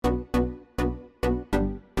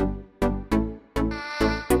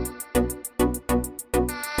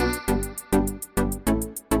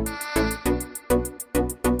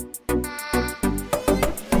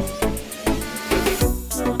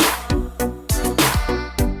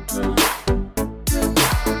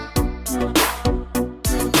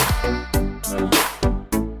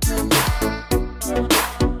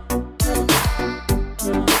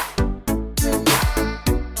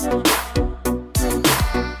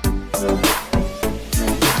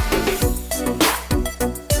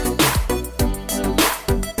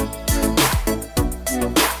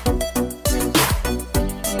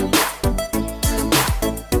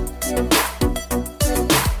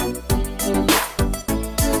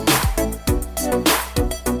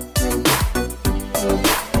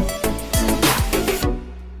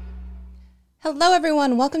Hello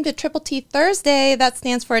everyone, welcome to Triple T Thursday. That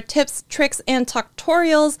stands for Tips, Tricks, and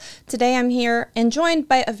Talktorials. Today I'm here and joined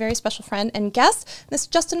by a very special friend and guest, Miss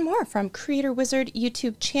Justin Moore from Creator Wizard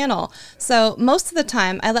YouTube channel. So most of the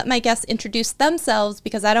time I let my guests introduce themselves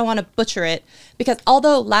because I don't want to butcher it. Because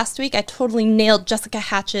although last week I totally nailed Jessica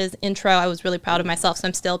Hatch's intro, I was really proud of myself, so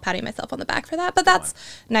I'm still patting myself on the back for that, but that's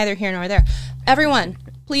neither here nor there. Everyone,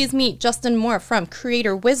 please meet Justin Moore from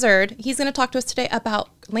Creator Wizard. He's going to talk to us today about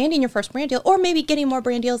landing your first brand deal or maybe getting more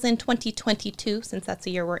brand deals in 2022 since that's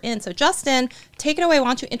the year we're in. So Justin, take it away. Why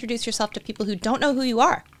don't you introduce yourself to people who don't know who you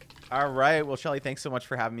are? All right. Well, Shelly, thanks so much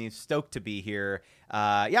for having me. Stoked to be here.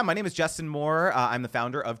 My name is Justin Moore. I'm the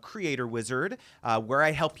founder of Creator Wizard, where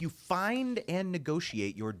I help you find and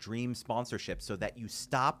negotiate your dream sponsorship so that you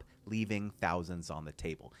stop leaving thousands on the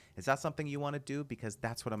table. Is that something you want to do? Because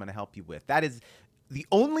that's what I'm going to help you with. That is the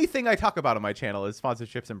only thing I talk about on my channel is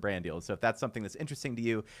sponsorships and brand deals. So if that's something that's interesting to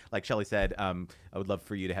you, like Shelly said, I would love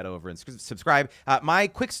for you to head over and subscribe. My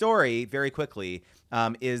quick story, very quickly,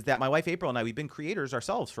 is that my wife April and I, we've been creators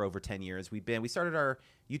ourselves for over 10 years. We started our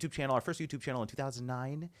YouTube channel, our first YouTube channel in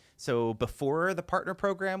 2009. So before the partner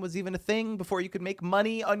program was even a thing, before you could make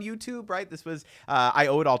money on YouTube, right? This was, I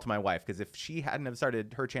owe it all to my wife, because if she hadn't have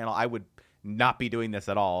started her channel, I would not be doing this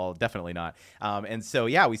at all. Definitely not. And so,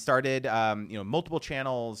 yeah, we started, multiple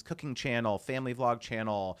channels, cooking channel, family vlog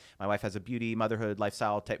channel. My wife has a beauty, motherhood,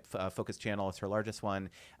 lifestyle type focus channel. It's her largest one.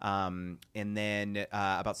 And then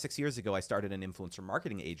about 6 years ago, I started an influencer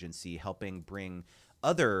marketing agency helping bring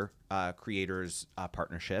other creators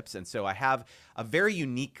partnerships. And so I have a very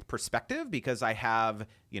unique perspective because I have,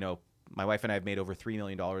 my wife and I have made over $3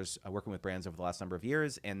 million working with brands over the last number of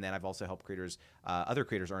years. And then I've also helped other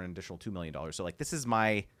creators earn an additional $2 million. So this is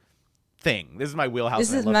my thing. This is my wheelhouse.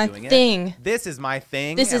 This is my thing. This is my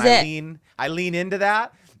thing. This is it. I lean into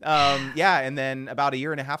that. And then about a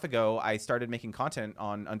year and a half ago, I started making content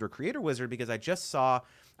under Creator Wizard because I just saw,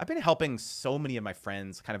 I've been helping so many of my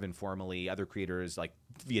friends kind of informally, other creators, like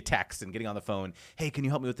via text and getting on the phone. Hey, can you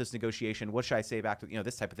help me with this negotiation? What should I say back to,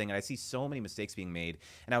 this type of thing? And I see so many mistakes being made.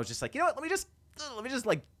 And I was just like, let me just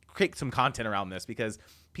create some content around this because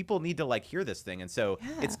people need to hear this thing. And so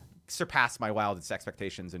it's surpassed my wildest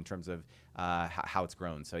expectations in terms of how it's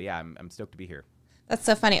grown. So yeah, I'm stoked to be here. That's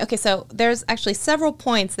so funny. Okay, so there's actually several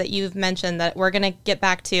points that you've mentioned that we're going to get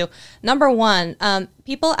back to. Number one,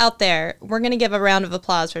 people out there, we're going to give a round of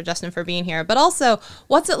applause for Justin for being here. But also,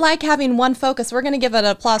 what's it like having one focus? We're going to give an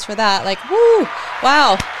applause for that. Woo,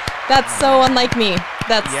 wow, that's so unlike me.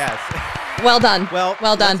 That's well done.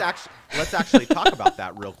 Well done. Let's actually talk about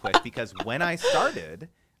that real quick because when I started,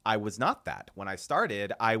 I was not that. When I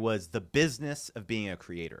started, I was the business of being a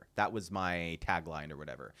creator. That was my tagline or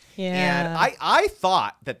whatever. Yeah. And I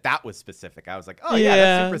thought that was specific. I was like, oh yeah,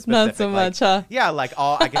 that's super specific. Not so much, huh? Yeah,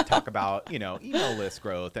 I can talk about, email list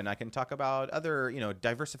growth, and I can talk about other,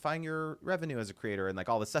 diversifying your revenue as a creator and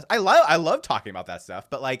all this stuff. I love talking about that stuff,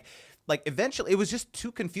 but eventually it was just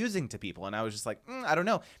too confusing to people. And I was just like, I don't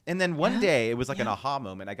know. And then one day it was an aha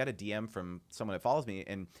moment. I got a DM from someone that follows me.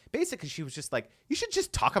 And basically she was just like, you should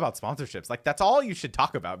just talk about sponsorships. That's all you should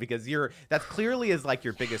talk about because that clearly is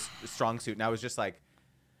your biggest strong suit. And I was just like,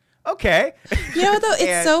 okay. Though,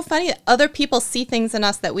 it's so funny that other people see things in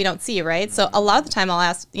us that we don't see, right? So a lot of the time I'll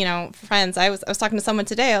ask, friends, I was talking to someone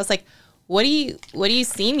today. I was like, what do you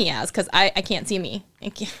see me as? Because I can't see me.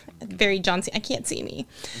 Very John Cena. I can't see me.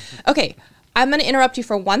 Okay, I'm going to interrupt you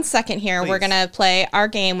for 1 second here. Please. We're going to play our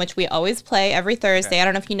game, which we always play every Thursday. Okay. I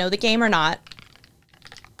don't know if you know the game or not.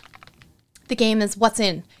 The game is What's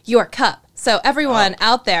in Your Cup. So everyone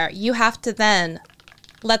out there, you have to then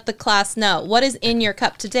let the class know what is in your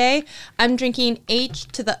cup. Today, I'm drinking H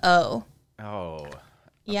to the O. Oh. Okay,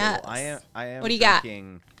 yes. Well, I am what do you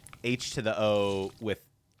drinking H to the O with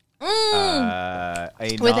a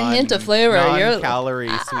hint of flavor, non-calorie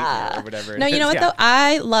sweetener or whatever. No, you know what though?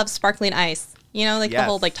 I love sparkling ice. The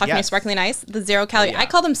whole talking about sparkling ice, the 0 calorie. Oh, yeah. I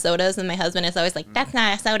call them sodas, and my husband is always like, "That's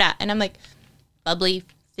not a soda," and I'm like, bubbly,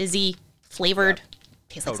 fizzy, flavored.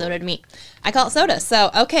 Tastes like soda to me. I call it soda.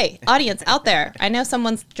 So, okay, audience out there, I know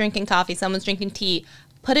someone's drinking coffee, someone's drinking tea.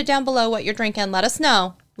 Put it down below what you're drinking. Let us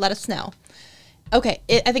know. Okay,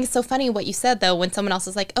 I think it's so funny what you said, though, when someone else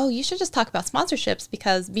is like, oh, you should just talk about sponsorships,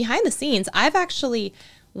 because behind the scenes, I've actually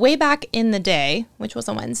way back in the day, which was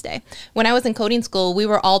a Wednesday, when I was in coding school, we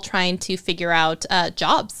were all trying to figure out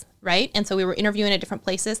jobs, right? And so we were interviewing at different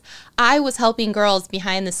places. I was helping girls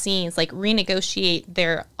behind the scenes, like renegotiate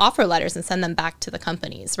their offer letters and send them back to the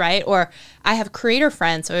companies, right? Or I have creator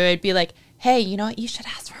friends, so it would be like, hey, you know what, you should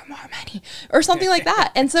ask for more money or something like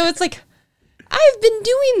that. And so it's like, I've been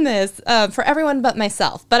doing this for everyone but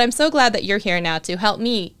myself, but I'm so glad that you're here now to help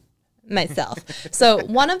me myself. So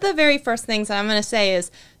one of the very first things that I'm going to say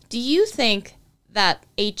is, do you think that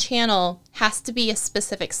a channel has to be a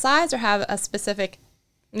specific size or have a specific,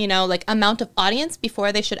 you know, like amount of audience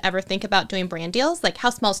before they should ever think about doing brand deals? Like, how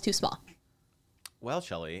small is too small? Well,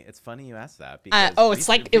 Shelly, it's funny you asked that. Because it's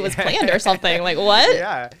like it was planned or something. Like, what?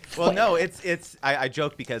 Yeah. Well, no, I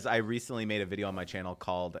joke because I recently made a video on my channel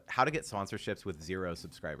called How to Get Sponsorships with 0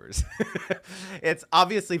 Subscribers. It's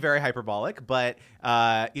obviously very hyperbolic, but,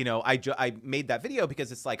 I made that video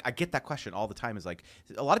because it's like, I get that question all the time. Is like,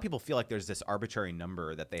 a lot of people feel like there's this arbitrary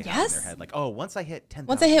number that they have in their head. Like, oh, once I hit 10,000.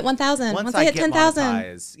 Once I hit 1,000. Once I hit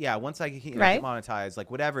 10,000. Yeah, once I get right? monetized,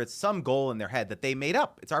 like whatever. It's some goal in their head that they made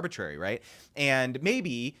up. It's arbitrary, right? And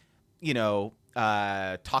maybe,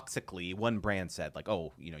 toxically, one brand said like,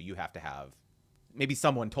 oh, you have to have, maybe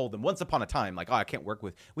someone told them once upon a time, like, oh,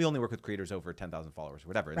 we only work with creators over 10,000 followers or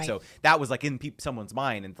whatever. And right. so that was like in someone's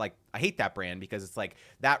mind. And like, I hate that brand because it's like,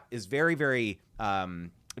 that is very, very,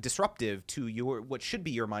 disruptive to what should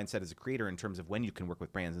be your mindset as a creator in terms of when you can work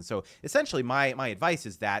with brands. And so essentially my advice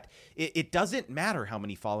is that it doesn't matter how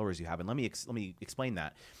many followers you have. And let me explain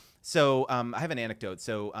that. So I have an anecdote.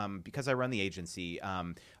 So because I run the agency,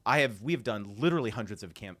 we have done literally hundreds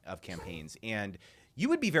of campaigns, and you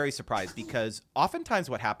would be very surprised because oftentimes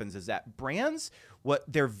what happens is that brands,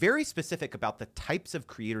 they're very specific about the types of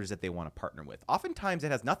creators that they want to partner with. Oftentimes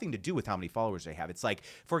it has nothing to do with how many followers they have. It's like,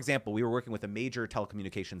 for example, we were working with a major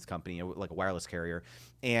telecommunications company, like a wireless carrier,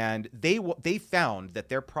 and they found that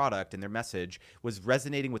their product and their message was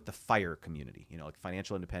resonating with the FIRE community, like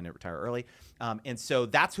financial independent, retire early. And so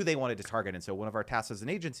that's who they wanted to target. And so one of our tasks as an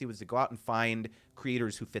agency was to go out and find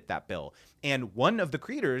creators who fit that bill. And one of the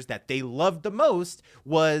creators that they loved the most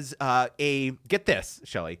was get this,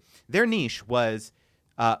 Shelly, their niche was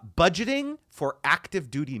budgeting for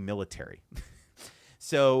active duty military.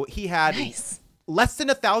 So he had less than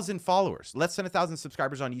 1,000 followers, less than 1,000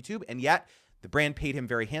 subscribers on YouTube, and yet the brand paid him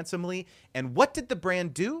very handsomely. And what did the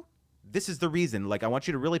brand do? This is the reason. Like, I want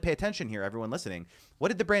you to really pay attention here, everyone listening. What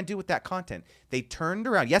did the brand do with that content? They turned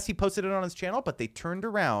around. Yes, he posted it on his channel, but they turned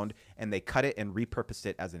around and they cut it and repurposed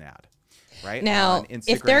it as an ad. Right now,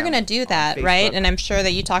 if they're going to do that, right, and I'm sure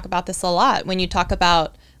that you talk about this a lot when you talk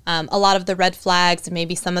about a lot of the red flags and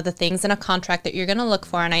maybe some of the things in a contract that you're going to look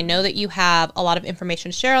for. And I know that you have a lot of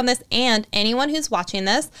information to share on this. And anyone who's watching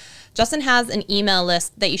this, Justin has an email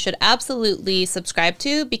list that you should absolutely subscribe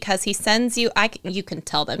to because he sends you, you can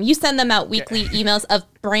tell them, you send them out weekly emails of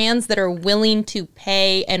brands that are willing to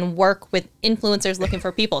pay and work with influencers looking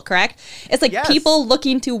for people, correct? It's like people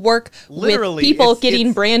looking to work with people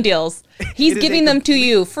getting brand deals. He's giving them to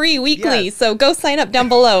you free weekly. Yes. So go sign up down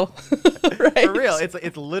below. Right? For real.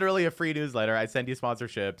 It's literally a free newsletter. I send you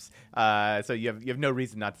sponsorships. So you have no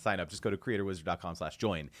reason not to sign up. Just go to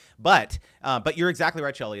creatorwizard.com/join. But you're exactly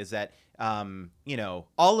right, Shelly, is that,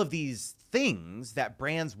 all of these things that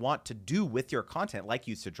brands want to do with your content, like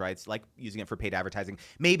usage rights, like using it for paid advertising,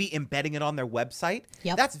 maybe embedding it on their website.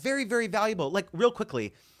 Yep. That's very, very valuable. Like, real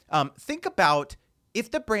quickly, think about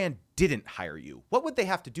if the brand didn't hire you, what would they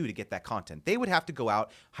have to do to get that content? They would have to go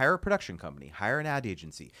out, hire a production company, hire an ad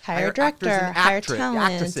agency, hire a director, hire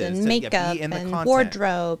talent and makeup and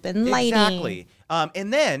wardrobe and lighting. Exactly.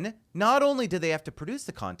 And then not only do they have to produce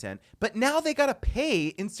the content, but now they got to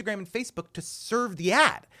pay Instagram and Facebook to serve the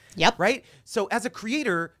ad. Yep. Right? So as a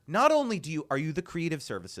creator, not only are you the creative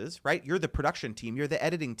services, right? You're the production team, you're the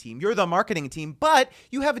editing team, you're the marketing team, but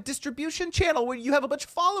you have a distribution channel where you have a bunch of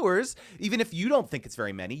followers. Even if you don't think it's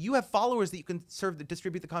very many, you have followers that you can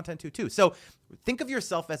distribute the content to too. So think of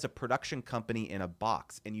yourself as a production company in a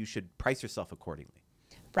box, and you should price yourself accordingly.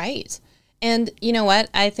 Right. And you know what?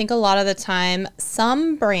 I think a lot of the time,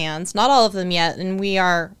 some brands, not all of them yet, and we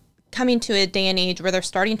are coming to a day and age where they're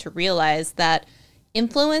starting to realize that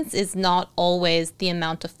influence is not always the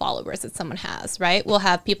amount of followers that someone has, right? We'll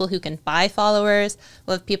have people who can buy followers.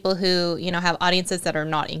 We'll have people who, have audiences that are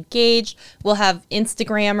not engaged. We'll have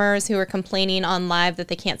Instagrammers who are complaining on live that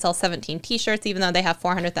they can't sell 17 t-shirts even though they have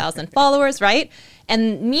 400,000 followers, right?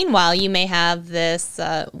 And meanwhile, you may have this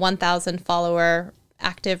 1,000 follower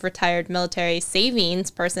active retired military savings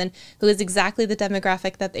person who is exactly the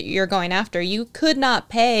demographic that you're going after. You could not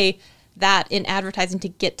pay that in advertising to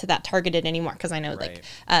get to that targeted anymore. Because I know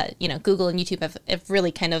Google and YouTube have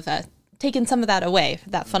really kind of taken some of that away,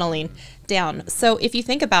 that funneling down. So if you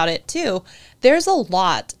think about it too, there's a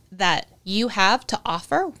lot that you have to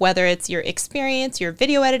offer, whether it's your experience, your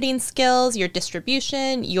video editing skills, your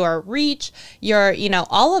distribution, your reach, your,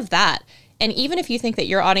 all of that. And even if you think that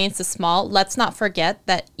your audience is small, let's not forget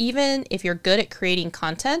that even if you're good at creating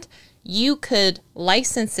content, you could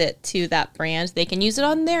license it to that brand. They can use it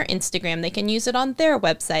on their Instagram. They can use it on their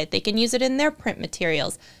website. They can use it in their print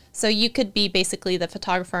materials. So you could be basically the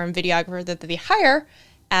photographer and videographer that they hire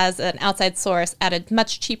as an outside source at a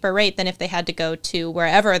much cheaper rate than if they had to go to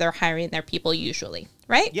wherever they're hiring their people usually,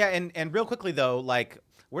 right? Yeah, and real quickly though, like,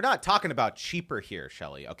 we're not talking about cheaper here,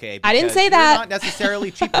 Shelly, okay? I didn't say that. You're not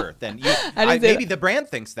necessarily cheaper than you. Maybe the brand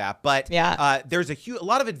thinks that, but there's a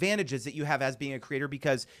lot of advantages that you have as being a creator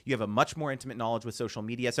because you have a much more intimate knowledge with social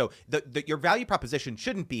media. So your value proposition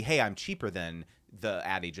shouldn't be, hey, I'm cheaper than the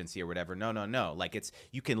ad agency or whatever. No. Like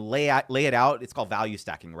you can lay it out. It's called value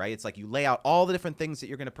stacking, right? It's like you lay out all the different things that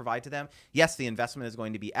you're going to provide to them. Yes, the investment is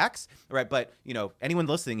going to be X, right? But anyone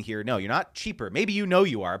listening here, no, you're not cheaper. Maybe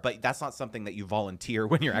you are, but that's not something that you volunteer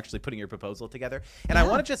when you're actually putting your proposal together. And I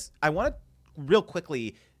want to real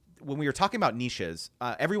quickly, when we were talking about niches,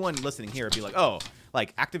 everyone listening here would be like, oh,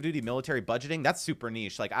 like active duty military budgeting, that's super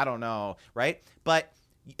niche. Like, I don't know, right?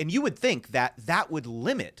 And you would think that would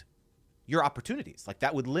limit your opportunities. Like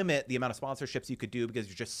that would limit the amount of sponsorships you could do because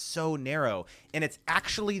you're just so narrow. And it's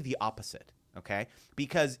actually the opposite, okay?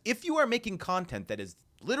 Because if you are making content that is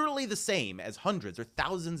literally the same as hundreds or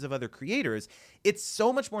thousands of other creators, it's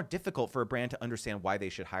so much more difficult for a brand to understand why they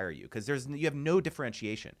should hire you because you have no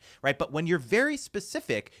differentiation, right? But when you're very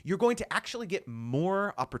specific, you're going to actually get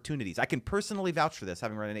more opportunities. I can personally vouch for this,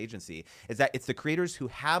 having run an agency, is that it's the creators who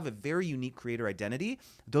have a very unique creator identity.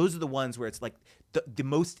 Those are the ones where it's like the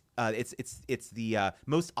most it's the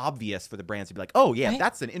most obvious for the brands to be like, oh yeah, right,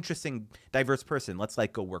 that's an interesting, diverse person. Let's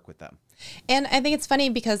like go work with them. And I think it's funny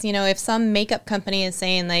because, if some makeup company is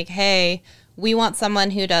saying like, hey, we want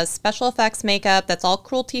someone who does special effects makeup that's all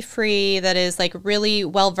cruelty free, that is like really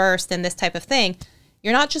well versed in this type of thing,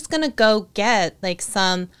 you're not just going to go get like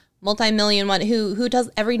some multi-million one who does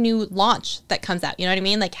every new launch that comes out. You know what I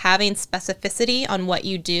mean? Like having specificity on what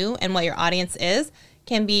you do and what your audience is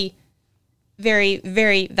can be very,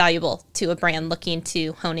 very valuable to a brand looking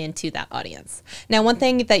to hone into that audience. Now, one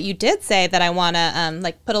thing that you did say that I want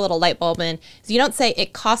to put a little light bulb in is you don't say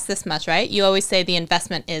it costs this much, right? You always say the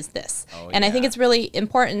investment is this. And I think it's really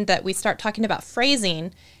important that we start talking about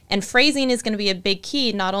phrasing. And phrasing is going to be a big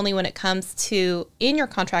key, not only when it comes to in your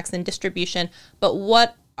contracts and distribution, but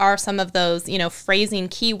what are some of those, phrasing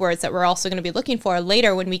keywords that we're also going to be looking for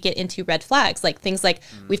later when we get into red flags, like things like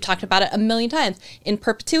we've talked about it a million times in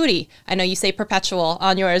perpetuity. I know you say perpetual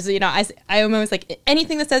on yours. I am always like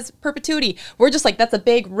anything that says perpetuity, we're just like, that's a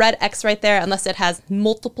big red X right there, unless it has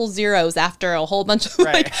multiple zeros after a whole bunch of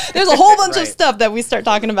there's a whole bunch of stuff that we start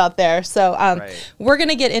talking about there. So we're going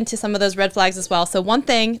to get into some of those red flags as well. So one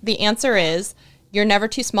thing, the answer is you're never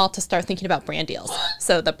too small to start thinking about brand deals.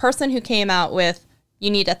 So the person who came out with you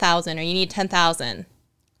need 1,000 or you need 10,000.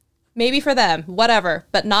 Maybe for them, whatever,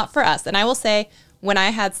 but not for us. And I will say, when I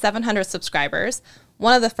had 700 subscribers,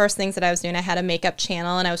 one of the first things that I was doing, I had a makeup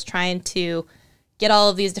channel and I was trying to get all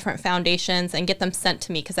of these different foundations and get them sent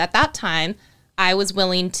to me. Because at that time, I was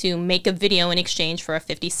willing to make a video in exchange for a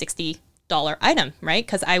 $50, $60 item, right?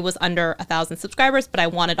 Because I was under 1,000 subscribers, but I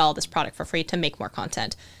wanted all this product for free to make more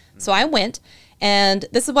content. So I went, and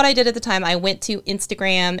this is what I did at the time. I went to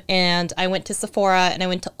Instagram, and I went to Sephora, and I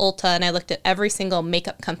went to Ulta, and I looked at every single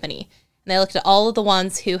makeup company. And I looked at all of the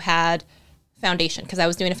ones who had foundation, because I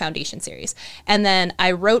was doing a foundation series. And then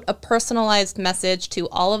I wrote a personalized message to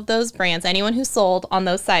all of those brands, anyone who sold on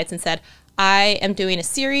those sites, and said, I am doing a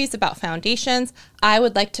series about foundations. I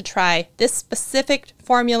would like to try this specific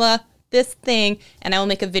formula, this thing, and I will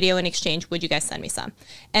make a video in exchange. Would you guys send me some?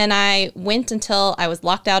 And I went until I was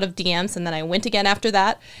locked out of DMs, and then I went again after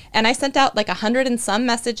that, and I sent out like 100 and some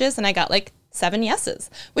messages, and I got like 7 yeses,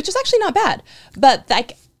 which is actually not bad. But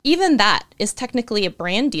like even that is technically a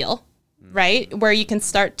brand deal, right? Where you can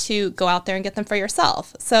start to go out there and get them for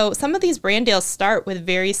yourself. So some of these brand deals start with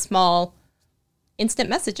very small instant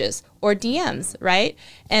messages or DMs, right?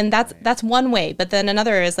 And that's one way. But then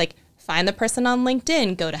another is like, find the person on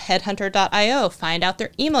LinkedIn, go to headhunter.io, find out their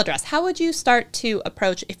email address. How would you start to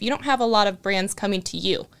approach, if you don't have a lot of brands coming to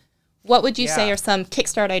you, what would you say are some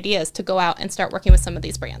kickstart ideas to go out and start working with some of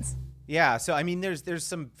these brands? Yeah, so I mean, there's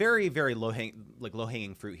some very, very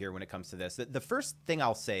low-hanging fruit here when it comes to this. The first thing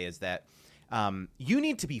I'll say is that you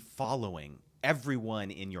need to be following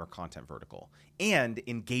everyone in your content vertical and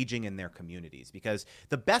engaging in their communities, because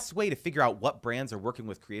the best way to figure out what brands are working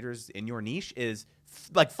with creators in your niche is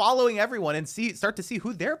like following everyone and start to see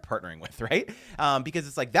who they're partnering with, right? Because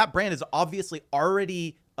it's like that brand is obviously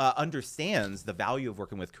already understands the value of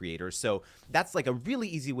working with creators. So that's like a really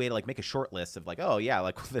easy way to like make a short list of like, oh yeah,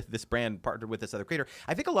 like this brand partnered with this other creator.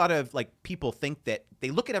 I think a lot of like people think that they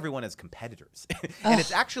look at everyone as competitors and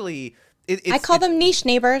it's actually, I call them niche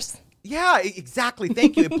neighbors. Yeah, exactly.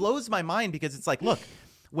 Thank you. It blows my mind because it's like, look,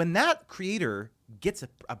 when that creator gets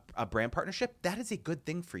a brand partnership, that is a good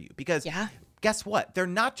thing for you because guess what? They're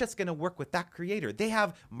not just going to work with that creator. They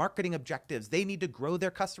have marketing objectives. They need to grow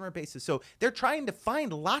their customer bases. So they're trying to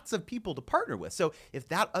find lots of people to partner with. So if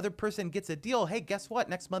that other person gets a deal, hey, guess what?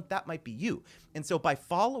 Next month, that might be you. And so by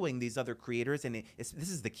following these other creators, and this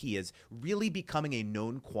is the key, is really becoming a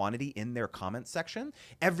known quantity in their comment section.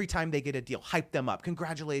 Every time they get a deal, hype them up.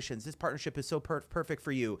 Congratulations. This partnership is so perfect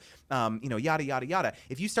for you. Yada, yada, yada.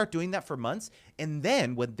 If you start doing that for months, and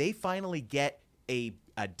then when they finally get a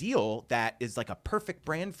deal that is like a perfect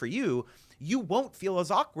brand for you, you won't feel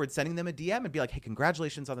as awkward sending them a DM and be like, hey,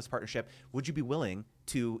 congratulations on this partnership. Would you be willing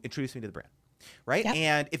to introduce me to the brand? Right. Yep.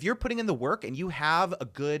 And if you're putting in the work and you have a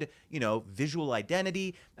good, visual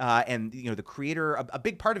identity and, the creator, a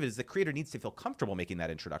big part of it is the creator needs to feel comfortable making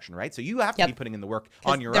that introduction. Right. So you have to be putting in the work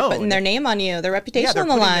on your own. They're putting their name on you, their reputation on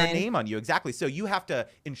the line. They're putting their name on you. Exactly. So you have to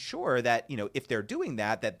ensure that, if they're doing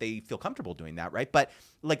that they feel comfortable doing that. Right. But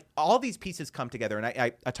like all these pieces come together. And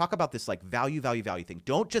I talk about this like value thing.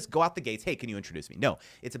 Don't just go out the gates. Hey, can you introduce me? No,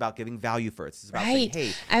 it's about giving value first. It's about saying,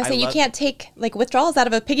 hey, I was saying you can't take like withdrawals out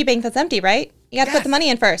of a piggy bank that's empty, right? You got to put the money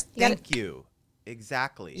in first. Thank you.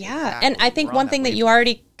 Exactly. Yeah. Exactly. And I think one thing that you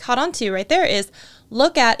already caught on to right there is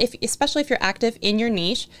look at, especially if you're active in your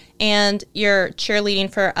niche and you're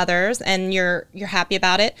cheerleading for others and you're happy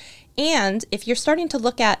about it. And if you're starting to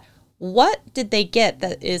look at what did they get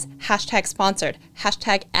that is hashtag sponsored,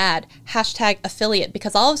 hashtag ad, hashtag affiliate,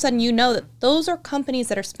 because all of a sudden you know that those are companies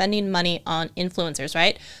that are spending money on influencers,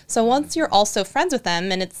 right? So once you're also friends with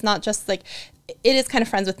them, and it's not just like, it is kind of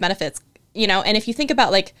friends with benefits, and if you think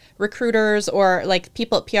about like recruiters or like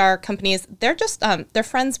people at PR companies, they're just, they're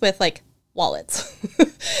friends with like wallets.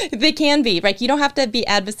 They can be, like, you don't have to be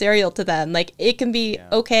adversarial to them. Like it can be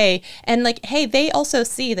okay. And like, hey, they also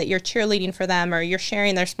see that you're cheerleading for them or you're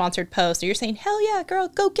sharing their sponsored post or you're saying, hell yeah, girl,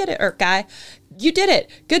 go get it. Or guy, you did it.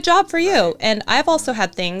 Good job for you. And I've also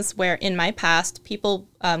had things where in my past people,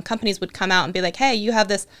 companies would come out and be like, hey, you have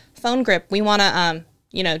this phone grip. We want to,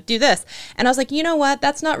 do this. And I was like, you know what?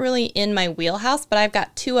 That's not really in my wheelhouse, but I've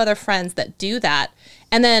got 2 other friends that do that.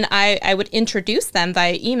 And then I would introduce them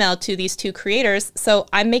via email to these 2 creators. So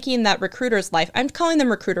I'm making that recruiter's life, I'm calling them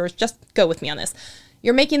recruiters, just go with me on this.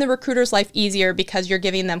 You're making the recruiter's life easier because you're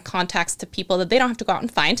giving them contacts to people that they don't have to go out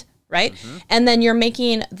and find, right? Mm-hmm. And then you're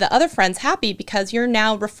making the other friends happy because you're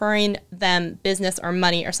now referring them business or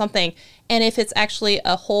money or something. And if it's actually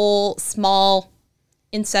a whole small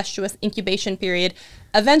incestuous incubation period,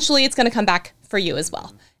 eventually it's going to come back for you as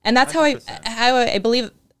well. And that's 100%. how I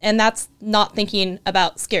believe. And that's not thinking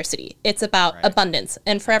about scarcity. It's about abundance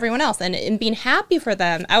and for everyone else and being happy for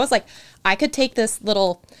them. I was like, I could take this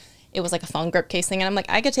little, it was like a phone grip casing. And I'm like,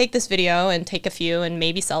 I could take this video and take a few and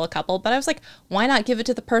maybe sell a couple. But I was like, why not give it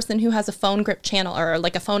to the person who has a phone grip channel or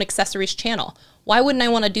like a phone accessories channel? Why wouldn't I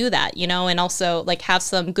want to do that? And also like have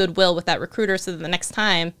some goodwill with that recruiter so that the next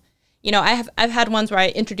time, I've had ones where I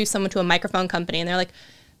introduce someone to a microphone company and they're like,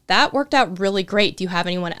 that worked out really great. Do you have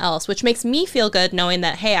anyone else? Which makes me feel good knowing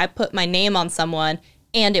that, hey, I put my name on someone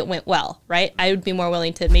and it went well, right? I would be more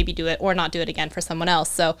willing to maybe do it or not do it again for someone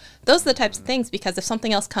else. So those are the types of things, because if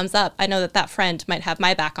something else comes up, I know that friend might have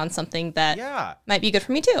my back on something that might be good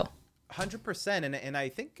for me too. 100%. And I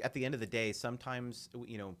think at the end of the day, sometimes,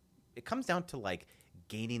 it comes down to like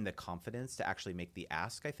gaining the confidence to actually make the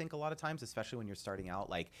ask. I think a lot of times, especially when you're starting out,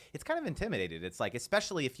 like it's kind of intimidated. It's like,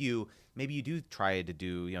 especially if you do try to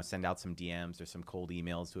do, send out some DMs or some cold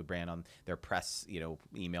emails to a brand on their press,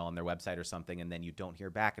 email on their website or something, and then you don't hear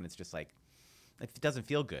back, and it's just like, it doesn't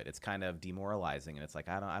feel good. It's kind of demoralizing, and it's like,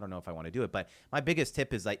 I don't know if I want to do it. But my biggest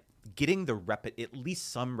tip is like getting at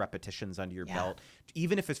least some repetitions under your belt,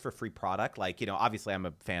 even if it's for free product. Like, obviously I'm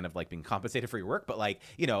a fan of like being compensated for your work, but like,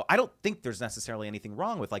 I don't think there's necessarily anything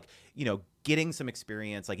wrong with like, getting some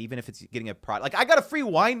experience, like even if it's getting a product. Like I got a free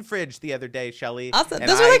wine fridge the other day, Shelly. Awesome.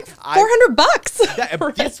 Those are like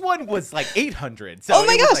 $400. This one was like 800. So oh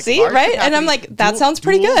my gosh, like see, right? And I'm like, that sounds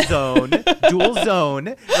pretty good. Dual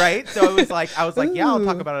zone, right? So I was like, yeah, I'll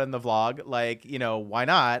talk about it in the vlog. Like, why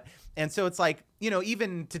not? And so it's like,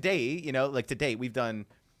 even today, like to date, we've done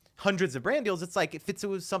hundreds of brand deals, it's like if it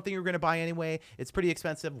was something you're going to buy anyway, it's pretty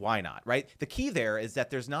expensive, why not, right? The key there is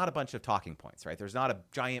that there's not a bunch of talking points, right? There's not a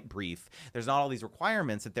giant brief. There's not all these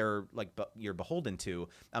requirements that they're like you're beholden to.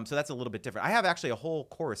 So that's a little bit different. I have actually a whole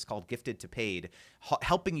course called Gifted to Paid,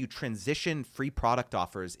 helping you transition free product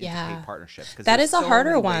offers into paid partnerships. That is a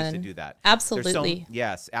harder one to do that. Absolutely.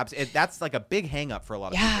 Yes, that's like a big hang up for a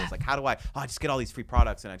lot of people. It's like, how do I just get all these free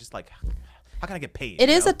products and I just like, how can I get paid? It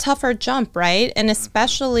is a tougher jump, right? And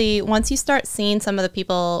especially once you start seeing some of the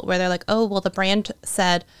people where they're like, oh, well, the brand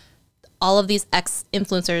said all of these X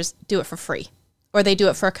influencers do it for free, or they do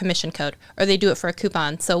it for a commission code, or they do it for a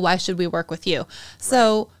coupon. So why should we work with you?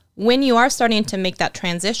 So when you are starting to make that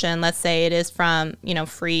transition, let's say it is from,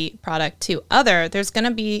 free product to other, there's going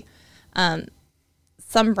to be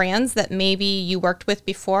some brands that maybe you worked with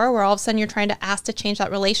before where all of a sudden you're trying to ask to change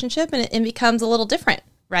that relationship and it becomes a little different.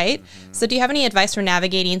 Right? Mm-hmm. So do you have any advice for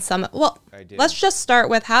navigating some? Well, let's just start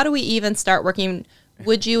with, how do we even start working?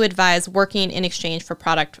 Would you advise working in exchange for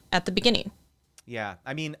product at the beginning? Yeah.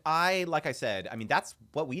 I mean, like I said, that's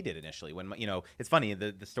what we did initially when, it's funny,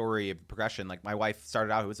 the story of progression, like my wife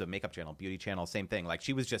started out, it was a makeup channel, beauty channel, same thing. Like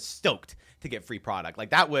she was just stoked to get free product. Like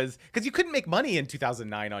that was, cause you couldn't make money in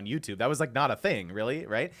 2009 on YouTube. That was like not a thing really.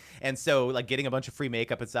 Right. And so like getting a bunch of free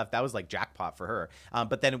makeup and stuff, that was like jackpot for her.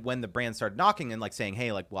 But then when the brand started knocking and like saying,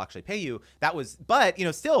 hey, like we'll actually pay you, that was, but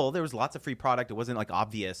still there was lots of free product. It wasn't like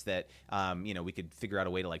obvious that, we could figure out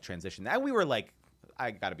a way to like transition that. We were like, I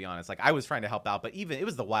got to be honest, like I was trying to help out, but even it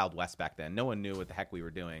was the Wild West back then. No one knew what the heck we were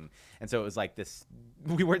doing. And so it was like this,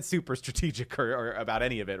 we weren't super strategic or about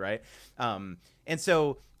any of it. Right. And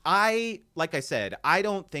so like I said, I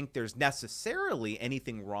don't think there's necessarily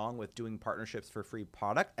anything wrong with doing partnerships for free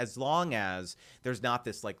product as long as there's not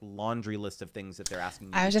this like laundry list of things that they're asking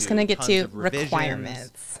you to do. I was just going to get to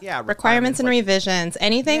requirements. Yeah. Requirements and revisions.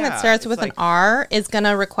 Anything that starts with an R is going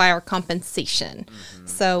to require compensation. Mm-hmm.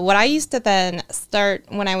 So what I used to then start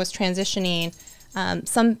when I was transitioning,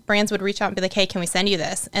 some brands would reach out and be like, hey, can we send you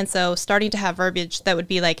this? And so starting to have verbiage that would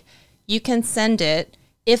be like, you can send it.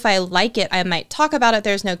 If I like it, I might talk about it.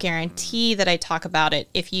 There's no guarantee that I talk about it.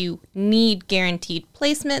 If you need guaranteed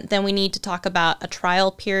placement, then we need to talk about a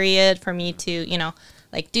trial period for me to,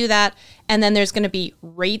 do that. And then there's going to be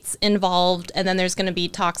rates involved. And then there's going to be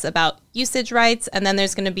talks about usage rights. And then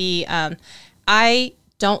there's going to be, I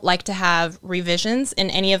don't like to have revisions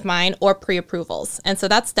in any of mine or pre-approvals. And so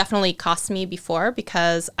that's definitely cost me before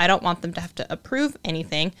because I don't want them to have to approve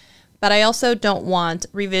anything. But I also don't want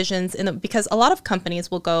revisions because a lot of companies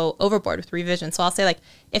will go overboard with revisions. So I'll say, like,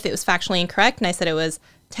 if it was factually incorrect and I said it was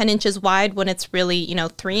 10 inches wide when it's really,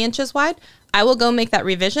 3 inches wide, I will go make that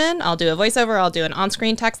revision. I'll do a voiceover, I'll do an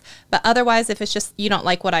on-screen text. But otherwise, if it's just you don't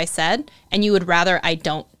like what I said and you would rather I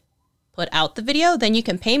don't put out the video, then you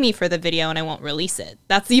can pay me for the video and I won't release it.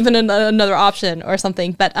 That's even another option or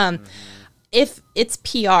something. But if it's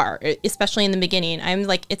PR, especially in the beginning, I'm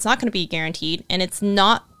like, it's not going to be guaranteed and it's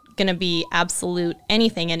not going to be absolute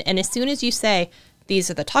anything. And as soon as you say,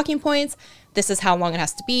 these are the talking points, this is how long it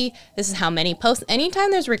has to be, this is how many posts,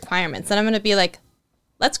 anytime there's requirements, then I'm going to be like,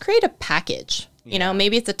 let's create a package.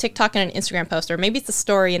 Maybe it's a TikTok and an Instagram post, or maybe it's a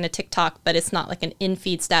story and a TikTok, but it's not like an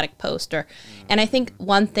in-feed static post. And I think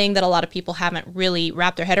one thing that a lot of people haven't really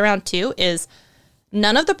wrapped their head around too is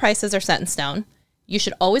none of the prices are set in stone. You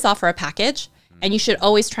should always offer a package and you should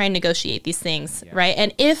always try and negotiate these things, right?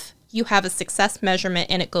 And if you have a success measurement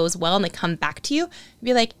and it goes well and they come back to you,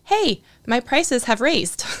 be like, hey, my prices have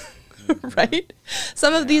raised, right?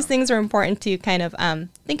 Some of these things are important to kind of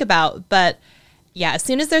think about. But yeah, as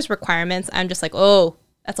soon as there's requirements, I'm just like, oh,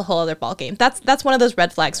 that's a whole other ballgame. That's one of those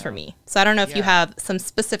red flags for me. So I don't know if you have some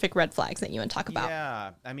specific red flags that you want to talk about.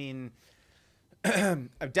 Yeah, I mean,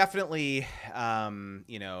 I've definitely,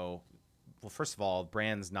 well, first of all,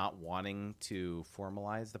 brands not wanting to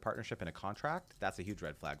formalize the partnership in a contract, that's a huge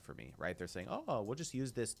red flag for me, right? They're saying, oh, we'll just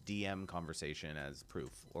use this DM conversation as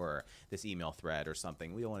proof or this email thread or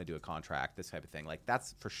something. We don't want to do a contract, this type of thing. Like,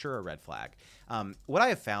 that's for sure a red flag. What I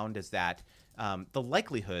have found is that the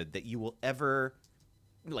likelihood that you will ever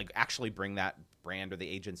like actually bring that brand or the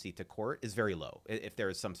agency to court is very low if there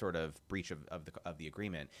is some sort of breach of the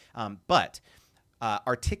agreement. But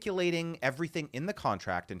articulating everything in the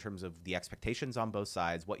contract in terms of the expectations on both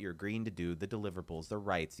sides, what you're agreeing to do, the deliverables, the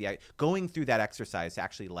rights, going through that exercise to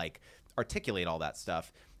actually like articulate all that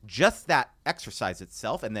stuff, just that exercise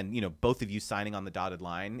itself, and then both of you signing on the dotted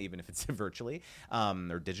line, even if it's virtually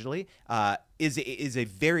or digitally, is a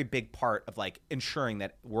very big part of like ensuring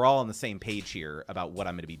that we're all on the same page here about what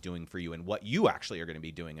I'm going to be doing for you and what you actually are going to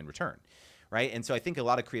be doing in return. Right. And so I think a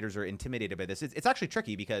lot of creators are intimidated by this. It's actually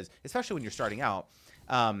tricky because, especially when you're starting out,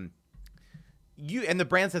 and the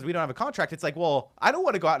brand says we don't have a contract. It's like, well, I don't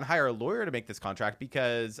want to go out and hire a lawyer to make this contract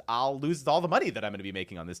because I'll lose all the money that I'm going to be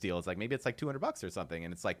making on this deal. It's like, maybe it's like $200 or something,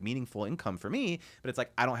 and it's like meaningful income for me, but it's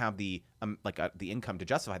like I don't have the the income to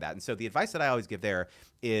justify that. And so the advice that I always give there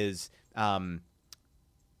is,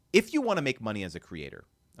 if you want to make money as a creator,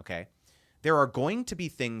 okay, there are going to be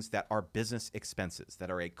things that are business expenses that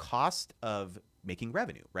are a cost of making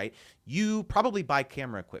revenue, right? You probably buy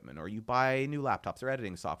camera equipment, or you buy new laptops or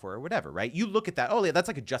editing software or whatever, right? You look at that, oh yeah, that's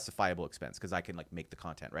like a justifiable expense because I can like make the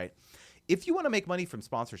content, right? If you want to make money from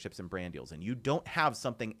sponsorships and brand deals and you don't have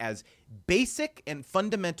something as basic and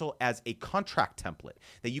fundamental as a contract template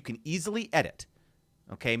that you can easily edit,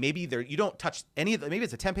 okay, maybe you don't touch any of the, maybe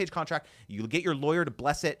it's a 10-page contract, you get your lawyer to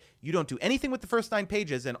bless it, you don't do anything with the first 9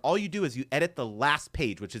 pages, and all you do is you edit the last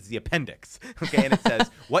page, which is the appendix, okay, and it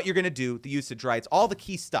says what you're going to do, the usage rights, all the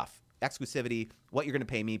key stuff, exclusivity, what you're going to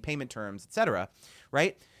pay me, payment terms, etc.,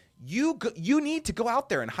 right? You need to go out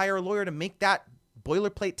there and hire a lawyer to make that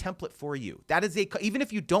boilerplate template for you. That is even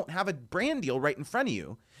if you don't have a brand deal right in front of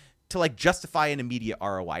you, to like justify an immediate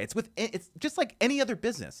ROI. It's just like any other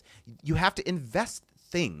business. You have to invest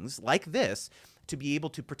things like this to be able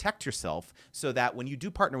to protect yourself so that when you do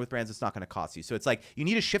partner with brands, it's not going to cost you. So it's like you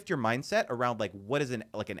need to shift your mindset around like what is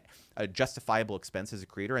a justifiable expense as a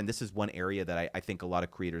creator. And this is one area that I think a lot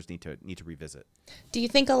of creators need to revisit. Do you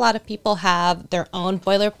think a lot of people have their own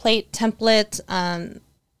boilerplate template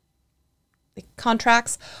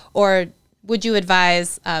contracts, or would you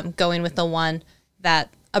advise going with the one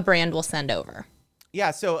that a brand will send over?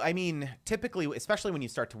 Yeah, so I mean, typically, especially when you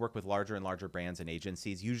start to work with larger and larger brands and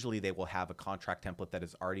agencies, usually they will have a contract template that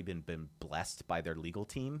has already been blessed by their legal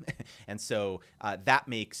team. And so that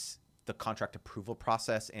makes the contract approval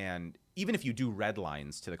process, and even if you do red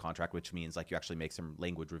lines to the contract, which means like you actually make some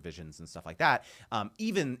language revisions and stuff like that,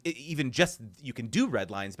 even just you can do red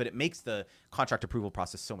lines, but it makes the contract approval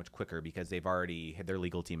process so much quicker because their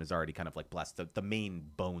legal team has already kind of like blessed the main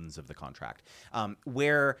bones of the contract.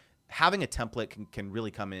 Where having a template can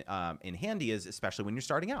really come in handy is especially when you're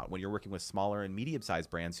starting out, when you're working with smaller and medium-sized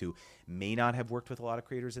brands who may not have worked with a lot of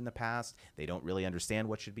creators in the past. They don't really understand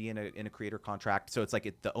what should be in a creator contract. So it's like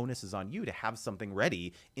the onus is on you to have something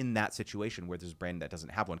ready in that situation where there's a brand that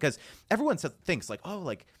doesn't have one. Because everyone thinks like, oh,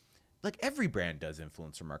 like every brand does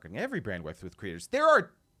influencer marketing. Every brand works with creators. There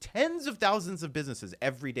are tens of thousands of businesses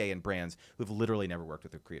every day and brands who've literally never worked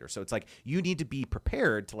with a creator. So it's like you need to be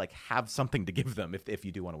prepared to like have something to give them if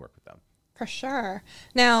you do want to work with them. For sure.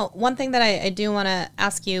 Now, one thing that I do want to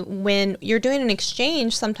ask you, when you're doing an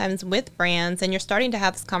exchange sometimes with brands and you're starting to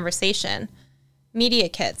have this conversation, media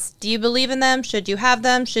kits, do you believe in them? Should you have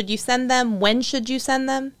them? Should you send them? When should you send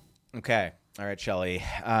them? Okay. All right, Shelly.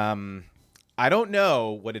 I don't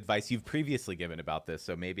know what advice you've previously given about this,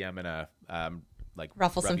 so maybe I'm going to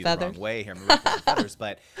ruffle some feathers. The wrong way here, ruffle some feathers,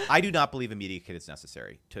 but I do not believe a media kit is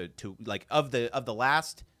necessary to like of the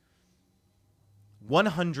last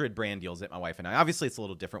 100 brand deals that my wife and I, obviously it's a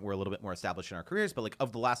little different. We're a little bit more established in our careers, but like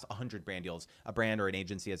of the last 100 brand deals, a brand or an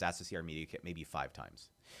agency has asked to see our media kit maybe 5 times.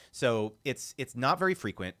 So it's not very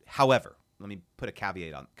frequent. However, let me put a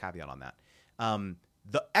caveat on that.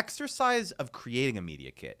 The exercise of creating a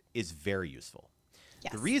media kit is very useful.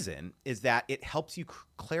 Yes. The reason is that it helps you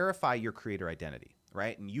clarify your creator identity,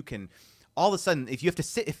 right? And you can all of a sudden, if you have to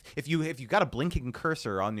sit, if you got a blinking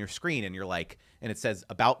cursor on your screen and you're like, and it says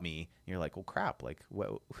about me, and you're like, well, crap, like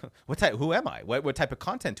what type? Who am I? What type of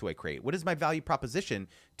content do I create? What is my value proposition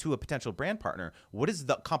to a potential brand partner? What is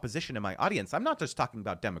the composition of my audience? I'm not just talking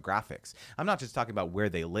about demographics. I'm not just talking about where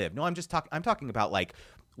they live. No, I'm talking about like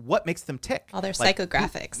what makes them tick. All their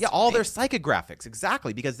psychographics. Their psychographics,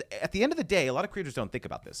 exactly. Because at the end of the day, a lot of creators don't think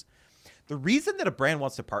about this. The reason that a brand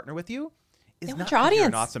wants to partner with you is not because you're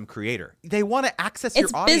an awesome creator. They want to access your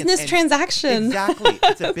audience. It's business transaction. Exactly.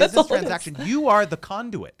 It's a business transaction. You are the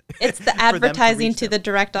conduit. It's the advertising to the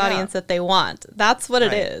direct audience that they want. That's what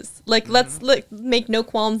it is. Like, let's make no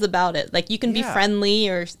qualms about it. Like, you can be friendly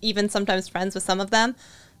or even sometimes friends with some of them.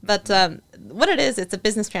 But what it is, it's a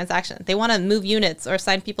business transaction. They want to move units or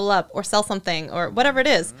sign people up or sell something or whatever it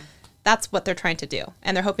is. That's what they're trying to do.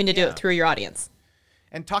 And they're hoping to do it through your audience.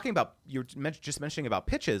 And talking about, you're just mentioning about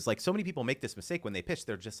pitches, like so many people make this mistake when they pitch.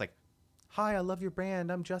 They're just like, hi, I love your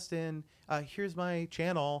brand. I'm Justin. Here's my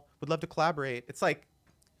channel. Would love to collaborate. It's like,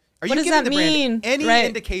 Are What you does giving that the brand mean? any Right,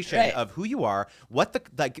 indication right. of who you are? What the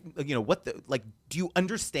do you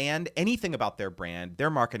understand anything about their brand, their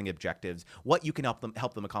marketing objectives, what you can help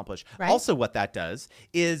them accomplish? Right. Also, what that does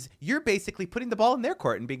is you're basically putting the ball in their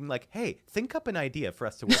court and being like, hey, think up an idea for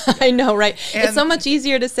us to work together. I know, right? And- It's so much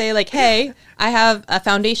easier to say like, hey, I have a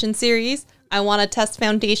foundation series. I want to test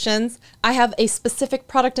foundations. I have a specific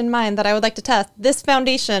product in mind that I would like to test. This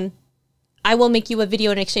foundation, I will make you a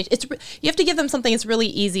video in exchange. You have to give them something it's really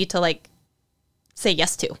easy to like say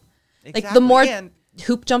yes to. Exactly. Like the more And-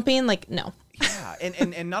 hoop jumping, like no. Yeah,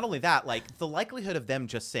 and not only that, like the likelihood of them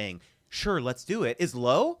just saying, sure, let's do it is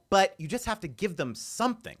low, but you just have to give them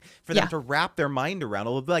something for them Yeah. to wrap their mind around.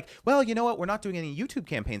 It'll be like, well, you know what? We're not doing any YouTube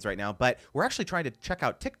campaigns right now, but we're actually trying to check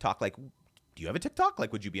out TikTok. Like, do you have a TikTok?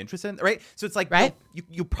 Like, would you be interested in right? So it's like, Right.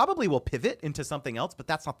 you probably will pivot into something else, but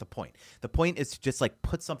that's not the point. The point is to just like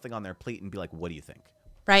put something on their plate and be like, what do you think?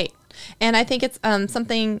 Right. And I think it's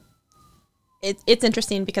something it's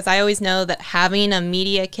interesting because I always know that having a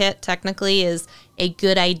media kit technically is a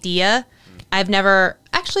good idea. I've never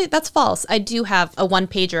actually that's false. I do have a one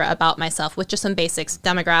pager about myself with just some basics,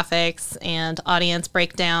 demographics and audience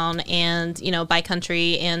breakdown and, by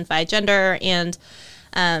country and by gender and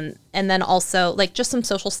then also like just some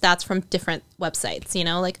social stats from different websites,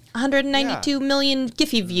 like 192 million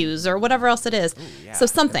Giphy views or whatever else it is. yeah. So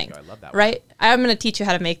something, There you go. I love that one. right? I'm going to teach you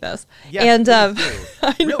how to make those. Yes, and please do.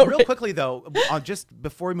 I know, real right? quickly though, just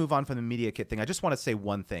before we move on from the media kit thing, I just want to say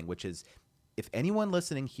one thing, which is if anyone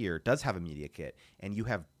listening here does have a media kit and you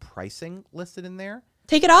have pricing listed in there,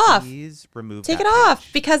 Take it off. please remove Take that it off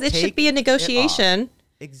page. because it Take should be a it off. negotiation.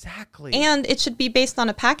 Exactly. And it should be based on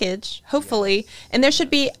a package, hopefully. And there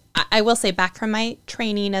should be, I will say back from my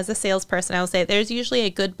training as a salesperson, I will say there's usually a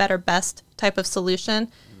good, better, best type of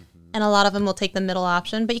solution. And a lot of them will take the middle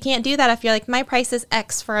option. But you can't do that if you're like, my price is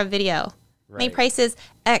X for a video. My Right. price is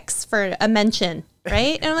X for a mention,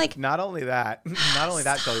 right? And I'm like, Not only that,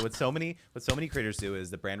 Kelly, what so many creators do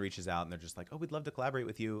is the brand reaches out and they're just like, oh, we'd love to collaborate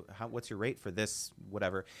with you. What's your rate for this,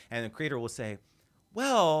 whatever? And the creator will say,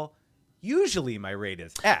 well, usually my rate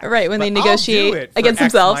is X. Right, when but they I'll negotiate do it for against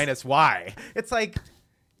X themselves. minus Y. It's like,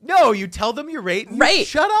 no, you tell them your rate and you Right.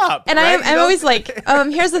 shut up. and right? I'm always like,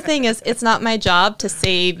 here's the thing is it's not my job to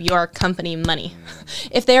save your company money.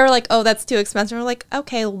 If they're like, oh, that's too expensive, we're like,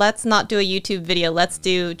 okay, let's not do a YouTube video. Let's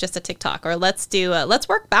do just a TikTok or let's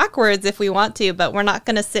work backwards if we want to, but we're not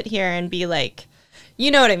going to sit here and be like, you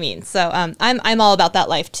know what I mean? So I'm all about that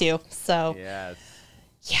life too. So Yes.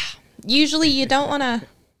 yeah, usually you don't want to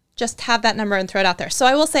just have that number and throw it out there. So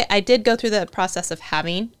I will say I did go through the process of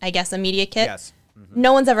having, I guess, a media kit. Yes.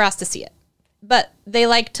 No one's ever asked to see it, but they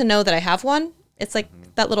like to know that I have one. It's like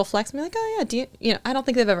that little flex. I'm like, oh yeah, do you, I don't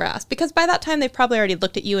think they've ever asked because by that time they've probably already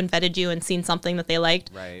looked at you and vetted you and seen something that they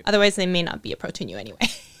liked. Right. Otherwise they may not be approaching you anyway.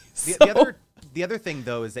 The other thing,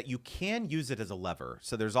 though, is that you can use it as a lever.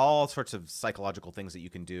 So there's all sorts of psychological things that you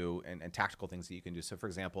can do and tactical things that you can do. So, for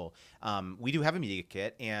example, we do have a media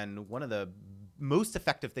kit, and one of the most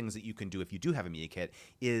effective things that you can do if you do have a media kit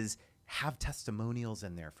is have testimonials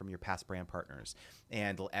in there from your past brand partners.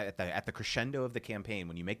 And at the crescendo of the campaign,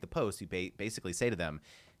 when you make the post, you basically say to them,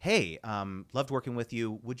 hey, loved working with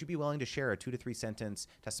you. Would you be willing to share a 2 to 3 sentence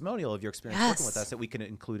testimonial of your experience working with us that we can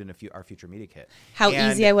include in our future media kit? How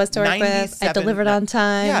And easy I was to work with. I 97 delivered on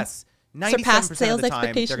time. Yes. 97% Surpassed of sales the time,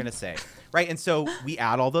 expectations. they're going to say, right? And so we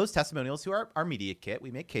add all those testimonials to our media kit.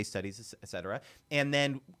 We make case studies, et cetera. And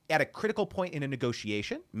then at a critical point in a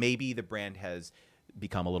negotiation, maybe the brand has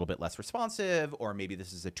become a little bit less responsive, or maybe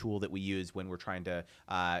this is a tool that we use when we're trying to,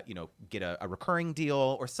 get a recurring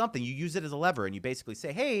deal or something. You use it as a lever, and you basically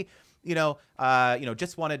say, "Hey,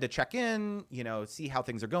 just wanted to check in, see how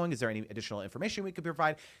things are going. Is there any additional information we could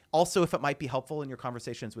provide? Also, if it might be helpful in your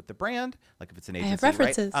conversations with the brand, like if it's an agency, have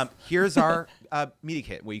references. right? Here's our media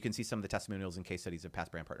kit where you can see some of the testimonials and case studies of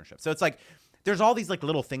past brand partnerships. So it's like there's all these like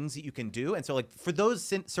little things that you can do, and so like for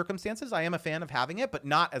those circumstances, I am a fan of having it, but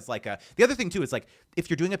not as like a. The other thing too is like if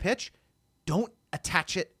you're doing a pitch, don't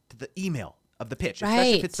attach it to the email of the pitch,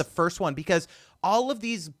 especially if it's the first one, because all of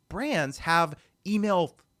these brands have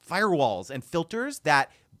email firewalls and filters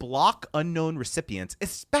that block unknown recipients,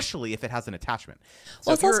 especially if it has an attachment.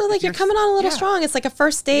 Well, it's also like you're coming on a little strong. It's like a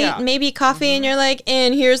first date, maybe coffee, and you're like,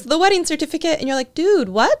 and here's the wedding certificate. And you're like, dude,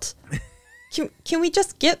 what? Can we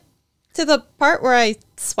just get to the part where I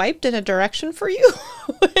swiped in a direction for you?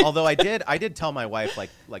 Although I did tell my wife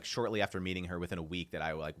like shortly after meeting her within a week that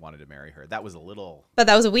I like wanted to marry her. That was a little. But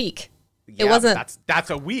that was a week. Yeah, it wasn't. That's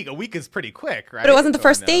a week. A week is pretty quick, right? But it wasn't the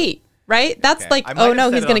first date. Right? That's like, oh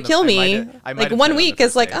no, he's going to kill me. Like 1 week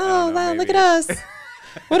is like, oh, wow, look at us.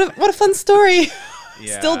 What a fun story.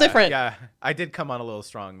 Still different. Yeah, I did come on a little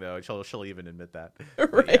strong though. She'll even admit that.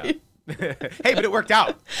 Right. Hey, but it worked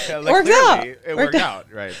out. Like, worked out. It worked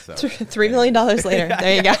out. Right. So $3 million later.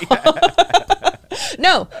 There you go.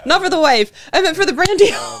 No, not for the wife. I meant for the brand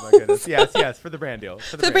deal. Oh my goodness. Yes, for the brand deal.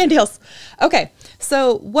 For the brand deals. Okay.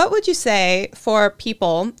 So what would you say for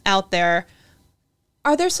people out there?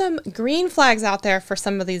 Are there some green flags out there for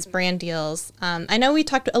some of these brand deals? I know we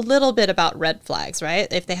talked a little bit about red flags,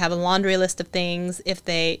 right? If they have a laundry list of things, if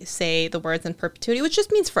they say the words in perpetuity, which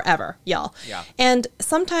just means forever, y'all. Yeah. And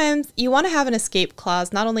sometimes you want to have an escape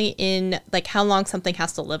clause, not only in like how long something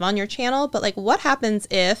has to live on your channel, but like what happens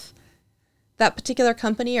if that particular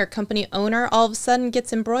company or company owner all of a sudden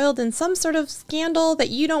gets embroiled in some sort of scandal that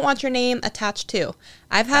you don't want your name attached to.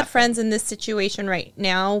 I've had friends in this situation right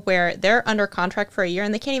now where they're under contract for a year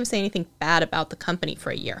and they can't even say anything bad about the company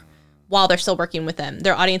for a year while they're still working with them.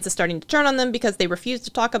 Their audience is starting to turn on them because they refuse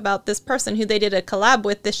to talk about this person who they did a collab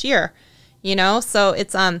with this year, you know? So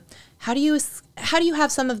it's, how do you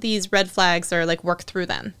have some of these red flags or like work through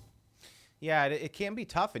them? Yeah, it can be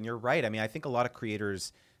tough. And you're right. I mean, I think a lot of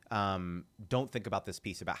creators don't think about this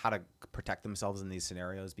piece about how to protect themselves in these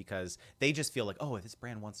scenarios because they just feel like, oh, this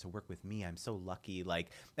brand wants to work with me. I'm so lucky. Like,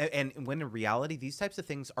 and when in reality, these types of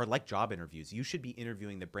things are like job interviews. You should be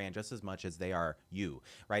interviewing the brand just as much as they are you,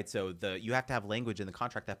 right? So you have to have language in the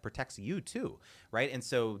contract that protects you too, right? And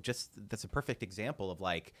so that's a perfect example of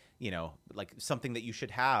like, you know, like something that you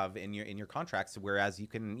should have in your contracts. Whereas you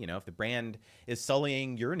can, you know, if the brand is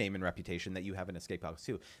sullying your name and reputation, that you have an escape clause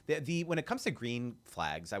too. When it comes to green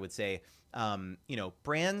flags, I would say, you know,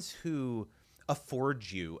 brands who afford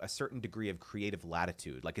you a certain degree of creative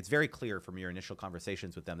latitude, like it's very clear from your initial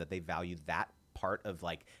conversations with them that they value that part of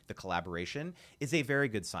like the collaboration, is a very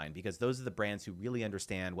good sign, because those are the brands who really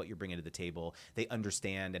understand what you're bringing to the table. They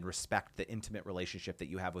understand and respect the intimate relationship that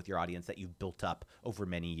you have with your audience that you've built up over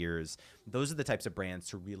many years. Those are the types of brands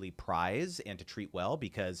to really prize and to treat well,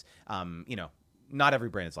 because, you know, not every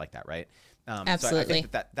brand is like that, right? Absolutely. So I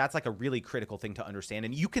think that's like a really critical thing to understand.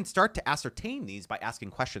 And you can start to ascertain these by asking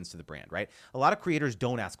questions to the brand, right? A lot of creators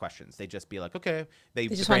don't ask questions. They just be like, okay, they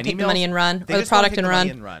just want to take the money and run, or the product and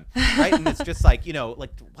run. Right? And it's just like, you know,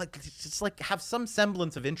 like just like have some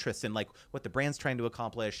semblance of interest in like what the brand's trying to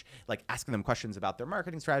accomplish, like asking them questions about their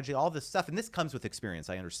marketing strategy, all this stuff. And this comes with experience,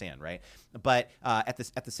 I understand, right? But at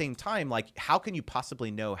the same time, like, how can you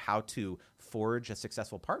possibly know how to forge a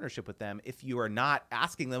successful partnership with them if you are not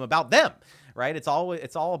asking them about them, right? It's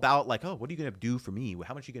all about like, oh, what are you going to do for me?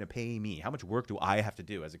 How much are you going to pay me? How much work do I have to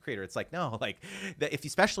do as a creator? It's like, no, like if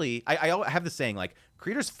especially, I have this saying, like,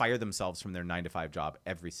 creators fire themselves from their 9-to-5 job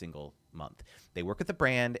every single month. They work with the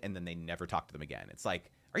brand and then they never talk to them again. It's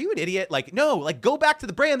like, are you an idiot? Like, no, like go back to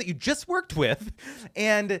the brand that you just worked with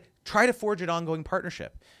and try to forge an ongoing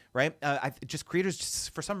partnership. Right? Creators,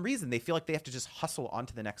 just for some reason, they feel like they have to just hustle on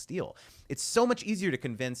to the next deal. It's so much easier to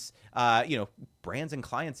convince, you know, brands and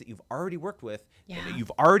clients that you've already worked with, and that you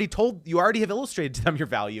already have illustrated to them your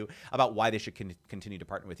value about why they should continue to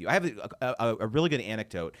partner with you. I have a really good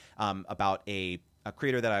anecdote about a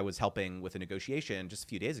creator that I was helping with a negotiation just a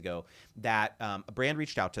few days ago, that a brand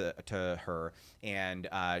reached out to her and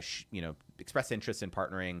you know, expressed interest in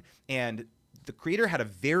partnering, and the creator had a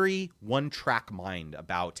very one-track mind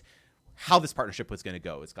about how this partnership was going to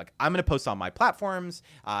go. It's like, I'm going to post on my platforms,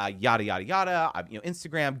 yada, yada, yada, you know,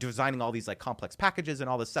 Instagram, designing all these like complex packages and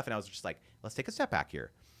all this stuff. And I was just like, let's take a step back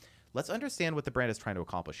here. Let's understand what the brand is trying to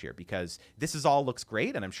accomplish here, because this all looks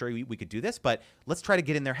great, and I'm sure we could do this, but let's try to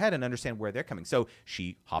get in their head and understand where they're coming. So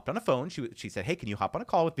she hopped on a phone. She said, hey, can you hop on a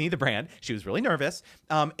call with me, the brand? She was really nervous.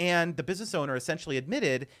 And the business owner essentially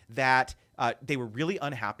admitted that they were really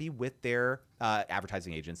unhappy with their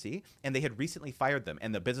advertising agency, and they had recently fired them.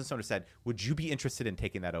 And the business owner said, would you be interested in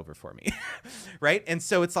taking that over for me? Right? And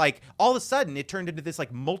so it's like, all of a sudden, it turned into this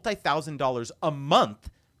like $multi-thousand a month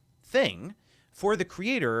thing for the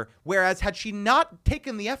creator, whereas had she not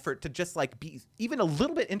taken the effort to just like be even a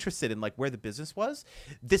little bit interested in like where the business was,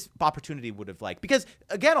 this opportunity would have, like, because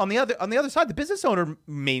again, on the other side, the business owner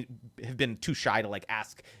may have been too shy to like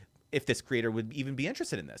ask if this creator would even be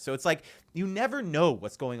interested in this. So it's like, you never know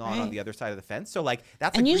what's going on the other side of the fence. So like,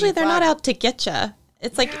 that's and usually they're not out to get you.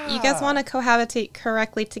 It's like, you guys want to cohabitate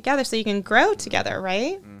correctly together so you can grow together,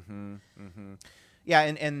 right? Yeah,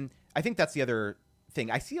 and I think that's the other thing.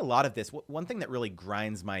 I see a lot of this. One thing that really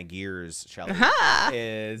grinds my gears, Shelly,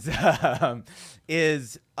 is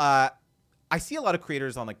I see a lot of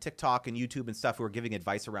creators on like TikTok and YouTube and stuff who are giving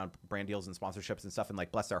advice around brand deals and sponsorships and stuff, and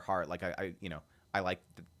like, bless their heart, like I like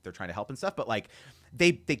they're trying to help and stuff, but like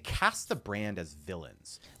they cast the brand as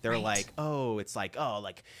villains. They're like, oh, it's like, oh,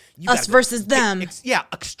 like you us versus them.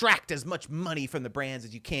 Extract as much money from the brands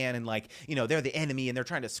as you can, and like, you know, they're the enemy and they're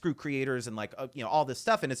trying to screw creators and like, you know, all this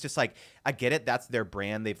stuff. And it's just like, I get it, that's their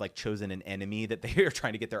brand. They've like chosen an enemy that they're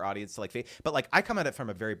trying to get their audience to like. But like, I come at it from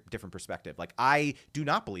a very different perspective. Like, I do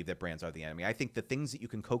not believe that brands are the enemy. I think the things that you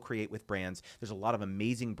can co-create with brands, there's a lot of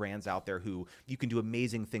amazing brands out there who you can do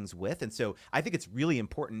amazing things with. And so I think it's really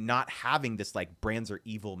important not having this like brands are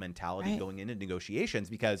evil mentality going into negotiations,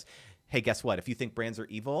 because hey, guess what? If you think brands are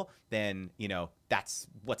evil, then, you know, that's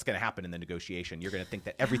what's going to happen in the negotiation. You're going to think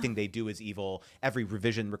that everything they do is evil. Every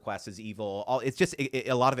revision request is evil. It's just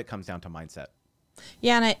a lot of it comes down to mindset.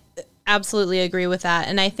 Yeah, and I absolutely agree with that.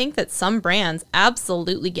 And I think that some brands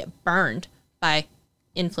absolutely get burned by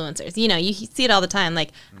influencers. You know, you see it all the time.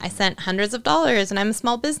 Like, I sent hundreds of dollars and I'm a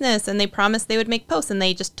small business, and they promised they would make posts and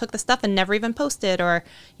they just took the stuff and never even posted, or,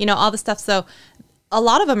 you know, all the stuff. So a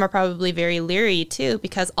lot of them are probably very leery too,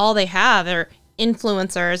 because all they have are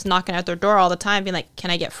influencers knocking at their door all the time being like, can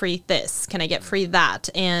I get free this? Can I get free that?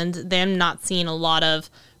 And them not seeing a lot of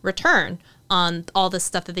return on all this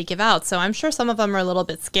stuff that they give out. So I'm sure some of them are a little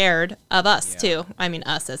bit scared of us too. I mean,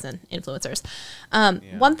 us as in influencers.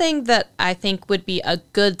 One thing that I think would be a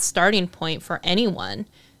good starting point for anyone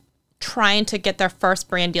trying to get their first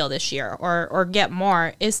brand deal this year, or get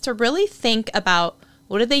more, is to really think about,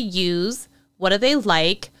 what do they use? What do they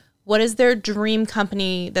like? What is their dream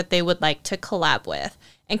company that they would like to collab with?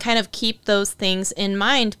 And kind of keep those things in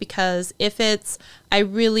mind, because if it's, I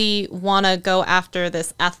really want to go after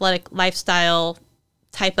this athletic lifestyle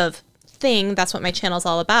type of thing, that's what my channel's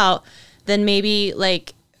all about, then maybe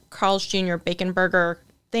like Carl's Jr. Bacon Burger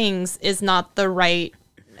things is not the right,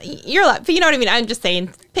 you know what I mean? I'm just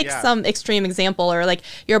saying, pick some extreme example, or like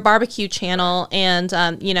your barbecue channel, and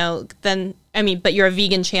you know, then I mean, but you're a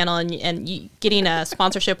vegan channel, and you getting a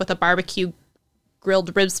sponsorship with a barbecue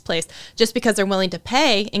grilled ribs place just because they're willing to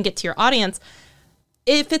pay and get to your audience.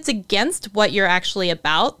 If it's against what you're actually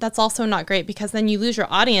about, that's also not great, because then you lose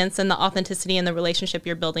your audience and the authenticity and the relationship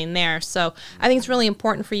you're building there. So I think it's really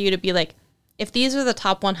important for you to be like, if these are the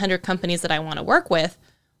top 100 companies that I want to work with,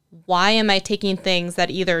 why am I taking things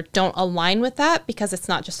that either don't align with that, because it's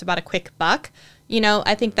not just about a quick buck? You know,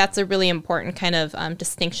 I think that's a really important kind of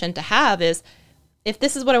distinction to have, is if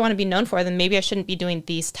this is what I want to be known for, then maybe I shouldn't be doing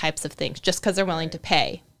these types of things just because they're willing to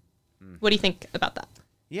pay. What do you think about that?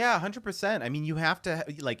 Yeah, 100%. I mean, you have to,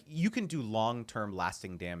 like, you can do long-term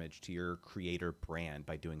lasting damage to your creator brand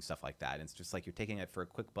by doing stuff like that. It's just like you're taking it for a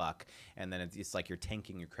quick buck, and then it's like you're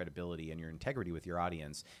tanking your credibility and your integrity with your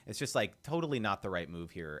audience. It's just like totally not the right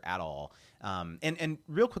move here at all. And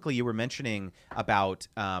real quickly, you were mentioning about,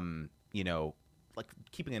 you know, like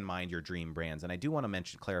keeping in mind your dream brands. And I do want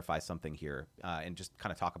to clarify something here, and just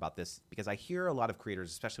kind of talk about this, because I hear a lot of creators,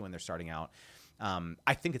 especially when they're starting out.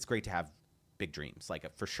 I think it's great to have big dreams, like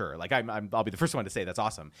for sure. Like I'll be the first one to say that's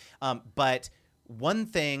awesome. But one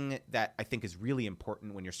thing that I think is really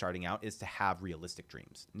important when you're starting out is to have realistic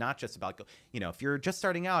dreams, not just about, you know, if you're just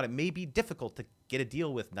starting out, it may be difficult to get a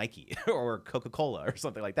deal with Nike or Coca-Cola or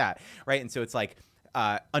something like that. Right. And so it's like,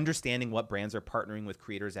 understanding what brands are partnering with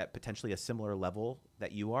creators at potentially a similar level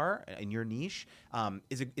that you are in your niche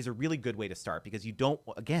is a really good way to start, because you don't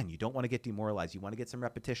want to get demoralized. You want to get some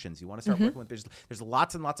repetitions. You want to start working with, there's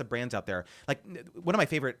lots and lots of brands out there. Like, one of my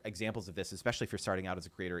favorite examples of this, especially if you're starting out as a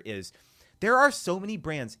creator, is there are so many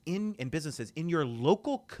brands and businesses in your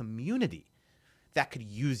local community that could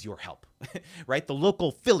use your help, right? The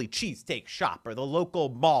local Philly cheesesteak shop, or the local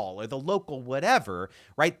mall, or the local whatever,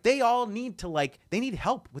 right? They all need to they need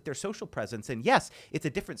help with their social presence. And yes, it's a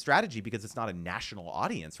different strategy because it's not a national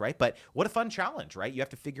audience, right? But what a fun challenge, right? You have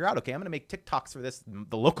to figure out, okay, I'm going to make TikToks for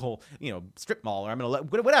the local, you know, strip mall, or I'm going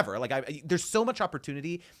to whatever. Like, there's so much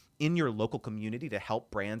opportunity in your local community to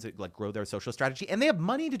help brands like grow their social strategy, and they have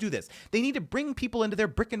money to do this. They need to bring people into their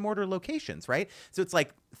brick and mortar locations, right? So it's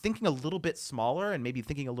like thinking a little bit smaller and maybe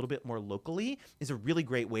thinking a little bit more locally is a really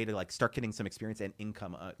great way to like start getting some experience and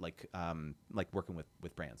income, like working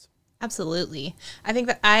with brands. Absolutely. I think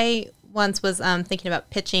that I once was thinking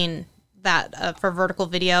about pitching that for vertical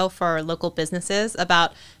video for local businesses,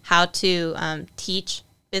 about how to teach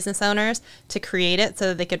business owners to create it so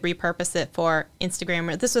that they could repurpose it for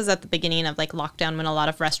Instagram. This was at the beginning of like lockdown, when a lot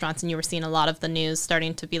of restaurants, and you were seeing a lot of the news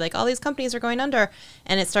starting to be like, all these companies are going under,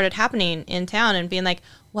 and it started happening in town, and being like,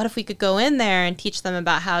 what if we could go in there and teach them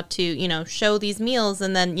about how to, you know, show these meals,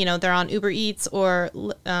 and then, you know, they're on Uber Eats or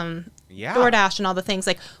DoorDash and all the things.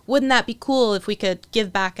 Like, wouldn't that be cool if we could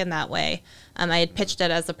give back in that way? I had pitched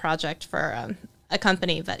it as a project for a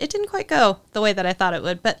company, but it didn't quite go the way that I thought it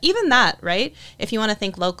would. But even that, right? If you want to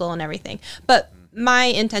think local and everything. But my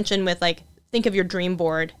intention with like, think of your dream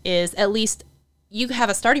board is at least you have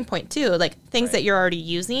a starting point too, like things that you're already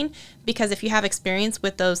using, because if you have experience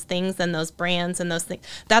with those things and those brands and those things,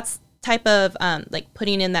 that's type of like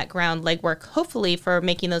putting in that ground legwork, hopefully for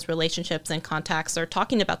making those relationships and contacts or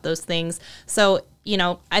talking about those things. So, you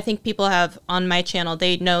know, I think people have on my channel,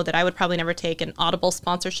 they know that I would probably never take an Audible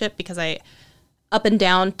sponsorship because I up and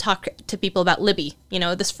down talk to people about Libby, you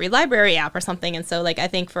know, this free library app or something. And so like, I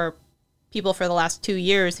think for people for the last 2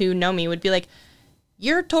 years who know me would be like,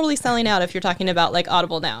 you're totally selling out if you're talking about like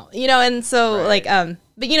Audible now, you know? And so like,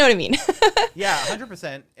 but you know what I mean? Yeah,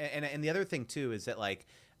 100%. And the other thing too, is that like,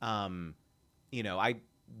 you know, I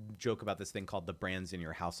joke about this thing called the brands in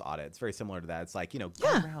your house audit. It's very similar to that. It's like, you know, go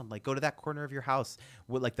around, like go to that corner of your house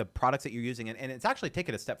with like the products that you're using. And it's actually take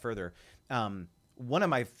it a step further. One of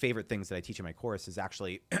my favorite things that I teach in my course is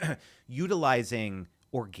actually utilizing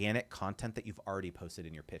organic content that you've already posted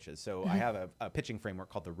in your pitches. So I have a pitching framework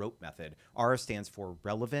called the ROPE method. R stands for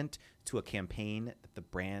relevant to a campaign that the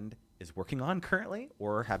brand is working on currently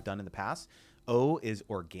or have done in the past. O is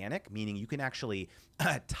organic, meaning you can actually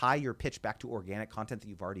tie your pitch back to organic content that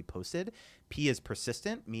you've already posted. P is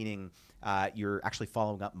persistent, meaning you're actually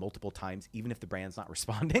following up multiple times, even if the brand's not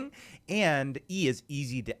responding. And E is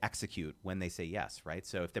easy to execute when they say yes, right?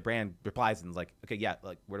 So if the brand replies and is like, okay, yeah,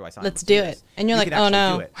 like where do I sign? Let's do it. And you're like, oh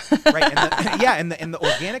no. Do it. Right. And the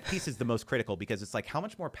organic piece is the most critical because it's like, how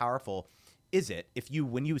much more powerful is it if you,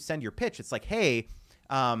 when you send your pitch, it's like, hey,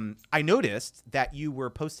 I noticed that you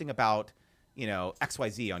were posting about, you know,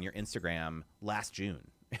 XYZ on your Instagram last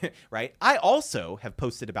June, right? I also have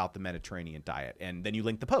posted about the Mediterranean diet, and then you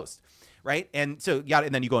link the post, right? And so, yeah,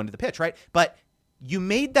 and then you go into the pitch, right? But you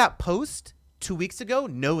made that post 2 weeks ago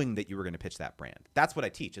knowing that you were going to pitch that brand. That's what I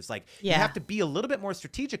teach. It's like you have to be a little bit more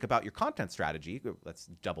strategic about your content strategy. Let's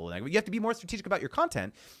double it. You have to be more strategic about your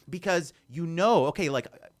content because you know, okay, like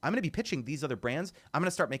I'm going to be pitching these other brands. I'm going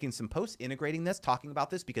to start making some posts integrating this, talking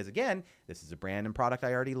about this because again, this is a brand and product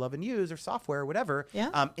I already love and use or software or whatever.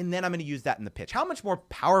 Yeah. And then I'm going to use that in the pitch. How much more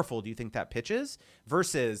powerful do you think that pitch is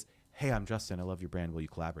versus, hey, I'm Justin, I love your brand, will you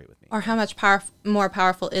collaborate with me? Or how much more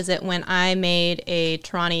powerful is it when I made a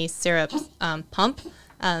Tarani syrup pump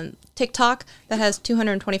TikTok that has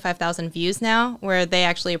 225,000 views now, where they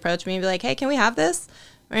actually approach me and be like, hey, can we have this?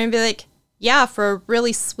 Or I'm be like, yeah, for a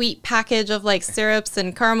really sweet package of like syrups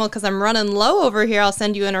and caramel because I'm running low over here, I'll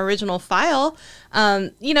send you an original file.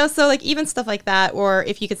 You know, so like even stuff like that. Or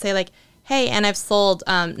if you could say like, hey, and I've sold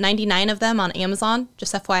 99 of them on Amazon,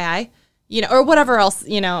 just FYI. You know, or whatever else,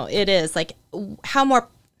 you know, it is like how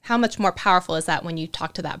much more powerful is that when you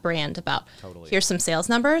talk to that brand about here's some sales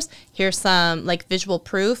numbers, here's some like visual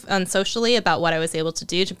proof on socially about what I was able to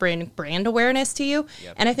do to bring brand awareness to you.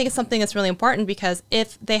 Yep. And I think it's something that's really important because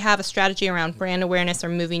if they have a strategy around brand awareness or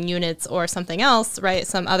moving units or something else, right,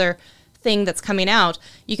 some other thing that's coming out,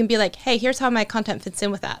 you can be like, hey, here's how my content fits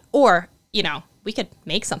in with that. Or, you know, we could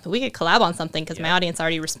make something, we could collab on something because my audience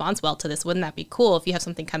already responds well to this. Wouldn't that be cool if you have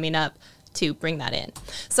something coming up to bring that in?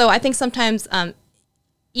 So I think sometimes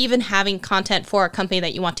even having content for a company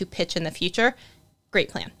that you want to pitch in the future, great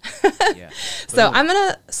plan. So I'm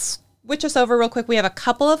going to switch us over real quick. We have a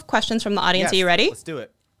couple of questions from the audience. Are you ready? Let's do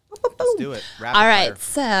it. Let's do it. Rapid All right.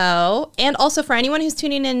 fire. So, and also for anyone who's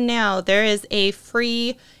tuning in now, there is a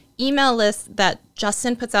free email list that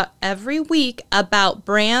Justin puts out every week about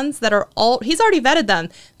brands that are he's already vetted them.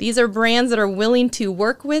 These are brands that are willing to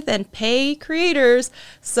work with and pay creators.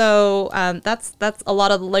 So that's a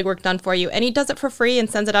lot of the legwork done for you. And he does it for free and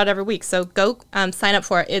sends it out every week. So go sign up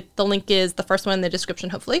for it. The link is the first one in the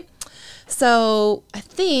description, hopefully. So I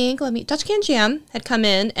think, Dutch Can Jam had come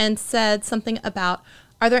in and said something about,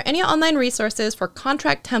 are there any online resources for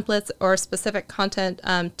contract templates or specific content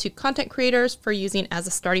to content creators for using as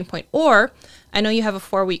a starting point? Or I know you have a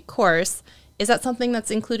 4-week course. Is that something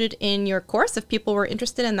that's included in your course if people were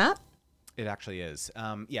interested in that? It actually is.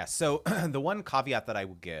 Yeah. So the one caveat that I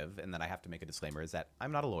will give, and then I have to make a disclaimer, is that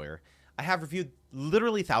I'm not a lawyer. I have reviewed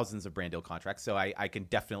literally thousands of brand deal contracts, so I can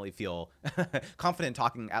definitely feel confident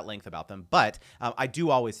talking at length about them. But I do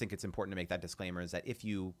always think it's important to make that disclaimer is that if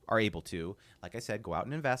you are able to, like I said, go out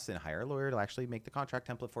and invest and hire a lawyer to actually make the contract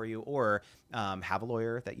template for you, or have a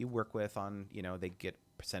lawyer that you work with on, you know, they get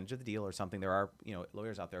percentage of the deal or something. There are, you know,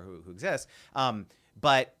 lawyers out there who exist.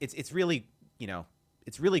 But it's really, you know,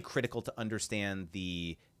 it's really critical to understand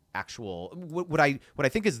the actual what I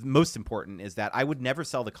think is most important is that I would never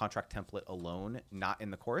sell the contract template alone, not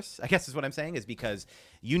in the course, I guess is what I'm saying, is because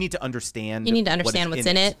you need to understand what's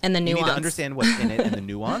in it and the nuance. You need to understand what's in it and the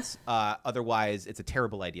nuance. Otherwise, it's a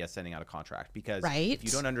terrible idea sending out a contract, because if you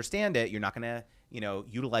don't understand it, you're not going to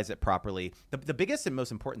utilize it properly. The biggest and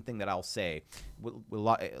most important thing that I'll say,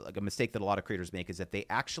 like a mistake that a lot of creators make, is that they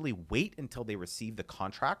actually wait until they receive the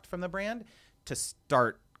contract from the brand to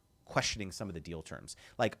start questioning some of the deal terms.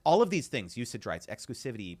 Like all of these things, usage rights,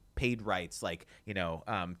 exclusivity, paid rights, like, the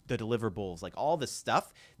deliverables, like all this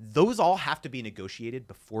stuff, those all have to be negotiated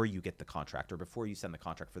before you get the contract or before you send the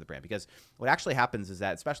contract for the brand. Because what actually happens is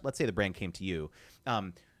that, especially, let's say the brand came to you,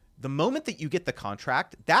 the moment that you get the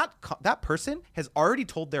contract, that person has already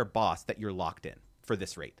told their boss that you're locked in for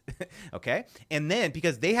this rate. Okay. And then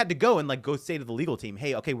because they had to go and go say to the legal team,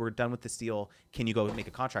 hey, okay, we're done with this deal. Can you go make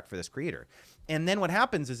a contract for this creator? And then what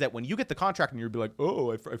happens is that when you get the contract and you'll be like,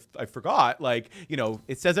 oh, I forgot,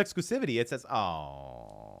 it says exclusivity. It says,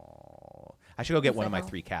 oh, I should go get one of my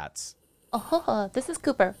 3 cats. Oh, this is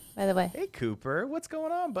Cooper, by the way. Hey, Cooper. What's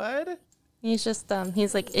going on, bud? He's just,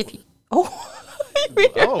 he's like, if you, oh.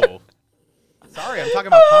 Oh, sorry. I'm talking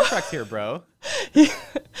about contracts here, bro.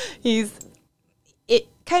 He's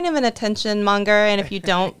kind of an attention monger, and if you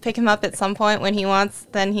don't pick him up at some point when he wants,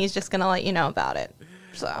 then he's just gonna let you know about it.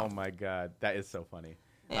 So. Oh my God, that is so funny.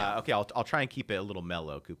 Yeah. Okay, I'll try and keep it a little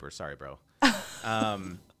mellow, Cooper. Sorry, bro.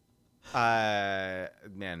 Man, I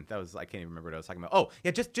can't even remember what I was talking about. Oh,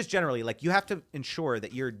 yeah, just generally, you have to ensure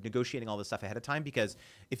that you're negotiating all this stuff ahead of time, because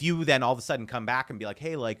if you then all of a sudden come back and be like,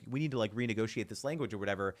 hey, we need to renegotiate this language or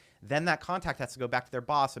whatever, then that contact has to go back to their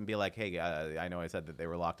boss and be like, hey, I know I said that they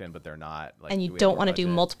were locked in, but they're not. And you don't want to do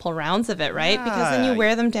multiple rounds of it, right? Yeah, because then you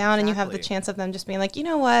wear them down and you have the chance of them just being like, you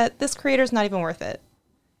know what, this creator's not even worth it.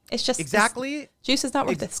 It's just juice is not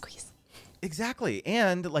worth the squeeze. Exactly.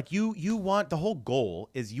 And you want, the whole goal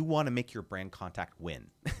is you want to make your brand contact win.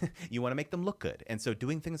 You want to make them look good. And so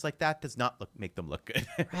doing things like that does not make them look good.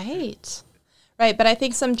 Right. Right. But I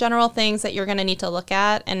think some general things that you're going to need to look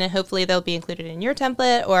at, and then hopefully they'll be included in your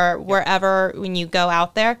template or wherever when you go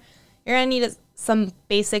out there, you're going to need some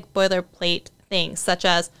basic boilerplate things, such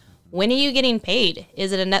as, when are you getting paid?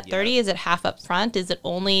 Is it a net 30? Is it half up front? Is it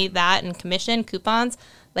only that and commission, coupons?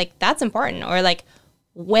 That's important. Or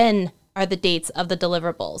when are the dates of the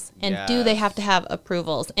deliverables, and do they have to have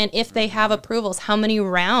approvals? And if they have approvals, how many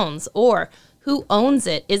rounds, or who owns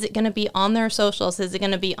it? Is it going to be on their socials? Is it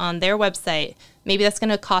going to be on their website? Maybe that's going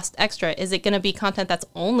to cost extra. Is it going to be content that's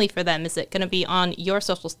only for them? Is it going to be on your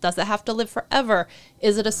socials? Does it have to live forever?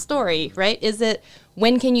 Is it a story, right?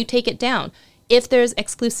 When can you take it down? If there's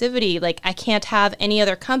exclusivity, I can't have any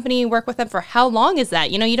other company work with them for how long is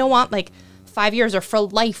that? You don't want 5 years or for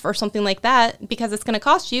life or something like that, because it's going to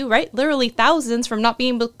cost you, right? Literally thousands from not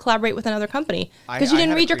being able to collaborate with another company because you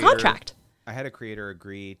didn't read your contract. I had a creator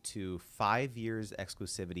agree to 5 years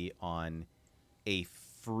exclusivity on a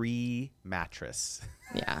free mattress.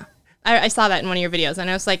 Yeah. I saw that in one of your videos and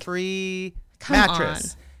I was like, free come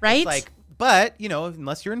mattress. On, right? But,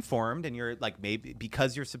 unless you're informed and you're maybe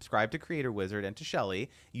because you're subscribed to Creator Wizard and to Shelly,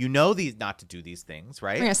 these not to do these things,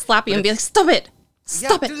 right? I'm going to slap you and be like, stop it.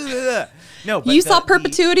 Stop it. No, but you saw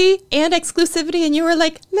perpetuity and exclusivity and you were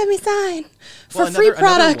like, let me sign for free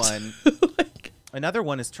product. Another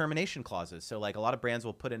one is termination clauses. So a lot of brands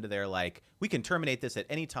will put into their we can terminate this at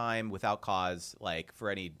any time without cause, for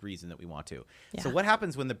any reason that we want to. Yeah. So what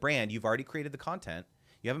happens when the brand, you've already created the content,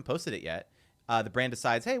 you haven't posted it yet, the brand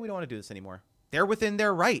decides, hey, we don't want to do this anymore. They're within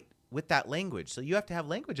their right with that language. So you have to have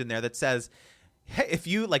language in there that says, hey, if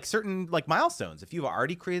you certain milestones, if you've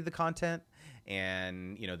already created the content,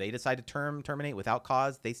 and they decide to terminate without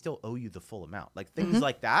cause, they still owe you the full amount. Things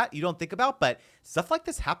like that you don't think about, but stuff like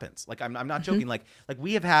this happens. I'm not joking.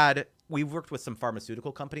 We've worked with some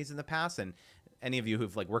pharmaceutical companies in the past, and any of you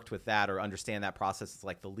who've worked with that or understand that process,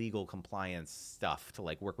 it's the legal compliance stuff to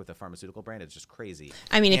work with a pharmaceutical brand. It's just crazy.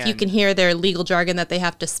 I mean, if you can hear their legal jargon that they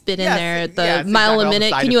have to spit in there, the mile a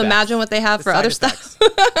minute, can you imagine what they have for other stuff?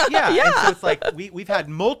 Yeah. And so it's we've had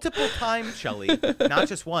multiple times, Shelly, not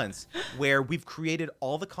just once, where we've created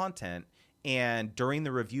all the content, and during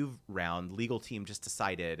the review round, legal team just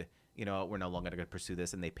decided, we're no longer going to pursue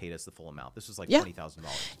this, and they paid us the full amount. This was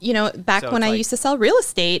 $20,000. Back when I used to sell real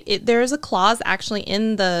estate, there's a clause actually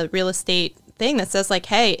in the real estate thing that says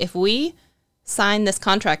hey, if we sign this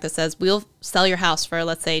contract that says we'll sell your house for,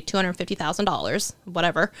 let's say, $250,000,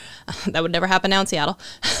 whatever, that would never happen now in Seattle.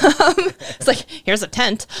 It's here's a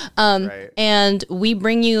tent. Right. And we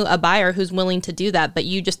bring you a buyer who's willing to do that, but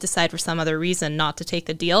you just decide for some other reason not to take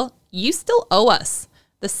the deal. You still owe us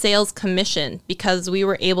the sales commission because we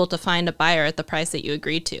were able to find a buyer at the price that you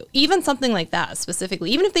agreed to. Even something like that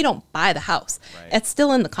specifically, even if they don't buy the house, it's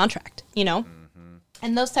still in the contract, you know?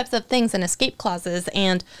 And those types of things and escape clauses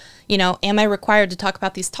and, you know, am I required to talk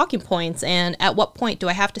about these talking points? And at what point do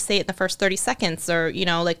I have to say it in the first 30 seconds? Or, you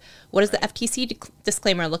know, like, what does the FTC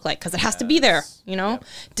disclaimer look like? Because it has to be there, you know?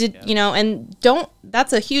 You know, and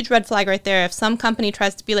that's a huge red flag right there. If some company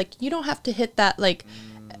tries to be like, you don't have to hit that, like,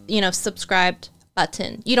 you know, subscribed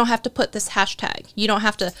button. You don't have to put this hashtag. You don't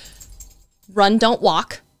have to run, don't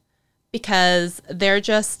walk. Because they're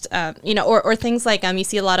just, you know, or things like you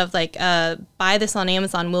see a lot of like, buy this on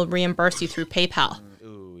Amazon, we'll reimburse you through PayPal.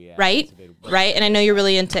 Ooh, yeah, right? Right. And I know you're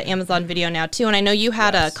really into Amazon Video now too. And I know you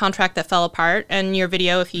had a contract that fell apart. And your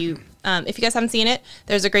video, if you guys haven't seen it,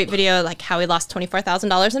 there's a great video like how he lost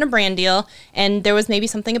 $24,000 in a brand deal. And there was maybe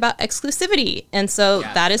something about exclusivity. And so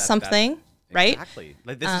that is something. Right? Exactly.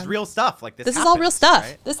 Like this is real stuff. Like this is all real stuff.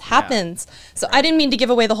 Right? This happens. So I didn't mean to give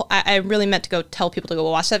away the whole. I really meant to go tell people to go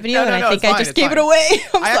watch that video, and I think I just gave it away.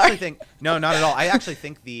 I actually think not at all. I actually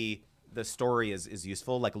think the story is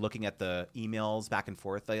useful. Like looking at the emails back and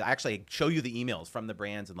forth. I actually show you the emails from the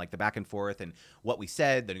brands and like the back and forth and what we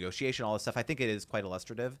said, the negotiation, all this stuff. I think it is quite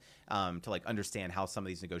illustrative to like understand how some of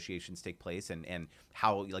these negotiations take place and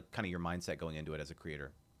how like kind of your mindset going into it as a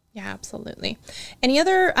creator. Yeah, absolutely. Any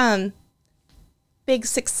other big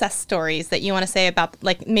success stories that you want to say about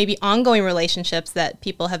like maybe ongoing relationships that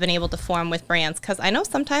people have been able to form with brands? Because I know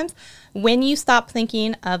sometimes when you stop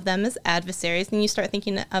thinking of them as adversaries and you start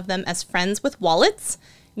thinking of them as friends with wallets,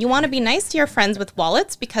 you want to be nice to your friends with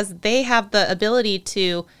wallets because they have the ability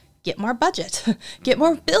to get more budget, get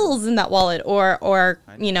more bills in that wallet, or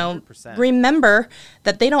you know, 100%. Remember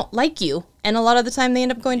that they don't like you. And a lot of the time they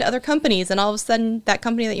end up going to other companies, and all of a sudden that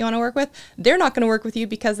company that you want to work with, they're not going to work with you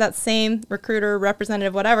because that same recruiter,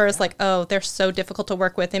 representative, whatever, is like, oh, they're so difficult to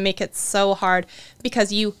work with. They make it so hard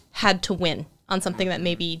because you had to win on something that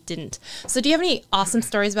maybe didn't. So do you have any awesome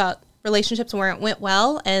stories about relationships where it went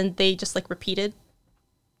well and they just like repeated?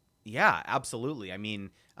 Yeah, absolutely. I mean,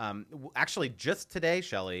 actually just today,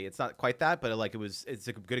 Shelly, it's not quite that, but like it's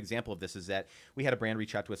a good example of this is that we had a brand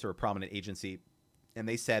reach out to us or a prominent agency, and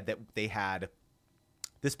they said that they had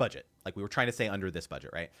this budget, like we were trying to stay under this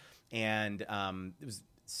budget, right? And it was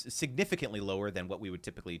significantly lower than what we would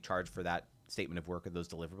typically charge for that statement of work of those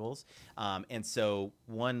deliverables. And so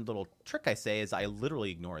one little trick I say is I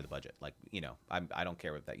literally ignore the budget. Like, you know, I don't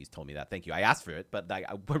care that you told me that. Thank you. I asked for it, but I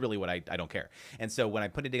don't care. And so when I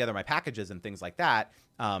put together my packages and things like that,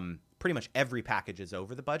 pretty much every package is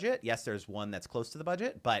over the budget. Yes, there's one that's close to the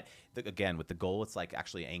budget, but again, with the goal, it's like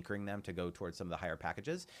actually anchoring them to go towards some of the higher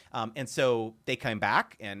packages. And so they came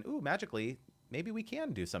back and, magically, maybe we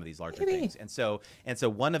can do some of these larger things. And so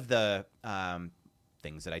one of the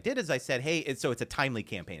things that I did is I said, hey, so it's a timely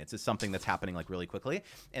campaign. It's just something that's happening like really quickly.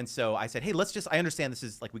 And so I said, hey, I understand this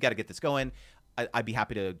is like, we got to get this going. I'd be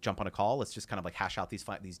happy to jump on a call. Let's just kind of like hash out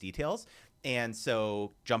these details. And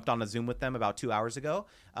so jumped on a Zoom with them about 2 hours ago,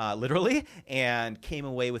 literally, and came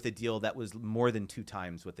away with a deal that was more than 2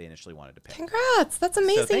 times what they initially wanted to pay. Congrats. That's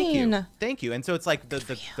amazing. So thank you. And so it's like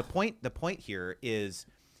the point here is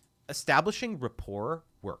establishing rapport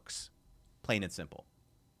works, plain and simple.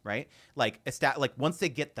 Right? Like once they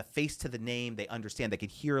get the face to the name, they understand, they can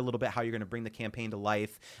hear a little bit how you're going to bring the campaign to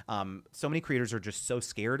life. So many creators are just so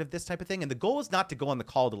scared of this type of thing. And the goal is not to go on the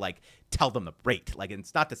call to like tell them the rate. Like,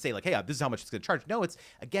 it's not to say like, hey, this is how much it's going to charge. No, it's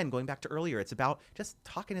again, going back to earlier, it's about just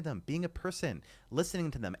talking to them, being a person, listening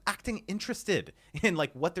to them, acting interested in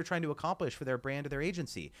like what they're trying to accomplish for their brand or their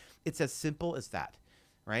agency. It's as simple as that.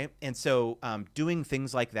 Right. And so doing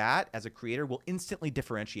things like that as a creator will instantly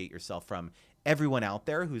differentiate yourself from everyone out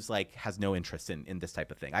there who's like has no interest in this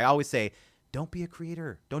type of thing. I always say, don't be a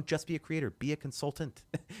creator. Don't just be a creator. Be a consultant.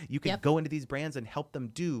 You can go into these brands and help them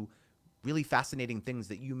do really fascinating things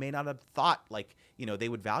that you may not have thought like, you know, they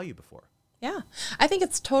would value before. Yeah. I think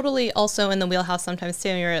it's totally also in the wheelhouse sometimes too,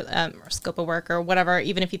 your scope of work or whatever,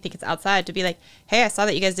 even if you think it's outside, to be like, hey, I saw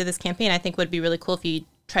that you guys did this campaign. I think it would be really cool if you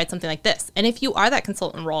tried something like this. And if you are that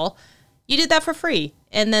consultant role, you did that for free.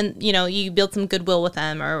 And then, you know, you build some goodwill with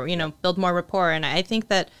them or, you know, build more rapport. And I think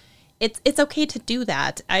that it's okay to do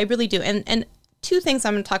that. I really do. And 2 things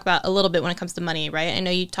I'm going to talk about a little bit when it comes to money, right? I know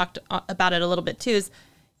you talked about it a little bit too, is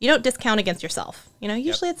you don't discount against yourself. You know,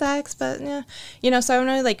 usually it's X, but yeah, you know, so I'm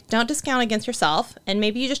really like, don't discount against yourself. And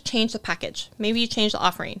maybe you just change the package. Maybe you change the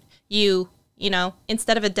offering. You know,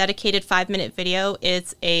 instead of a dedicated 5-minute video,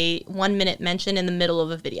 it's a 1-minute mention in the middle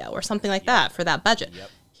of a video or something like that for that budget.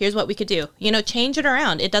 Here's what we could do. You know, change it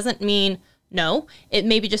around. It doesn't mean no. It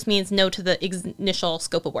maybe just means no to the initial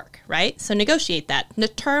scope of work, right? So negotiate that. The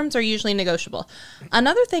terms are usually negotiable.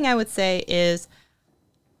 Another thing I would say is,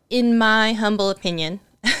 in my humble opinion,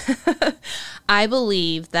 I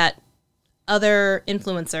believe that other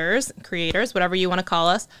influencers, creators, whatever you want to call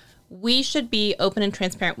us, we should be open and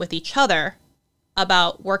transparent with each other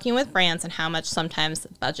about working with brands and how much sometimes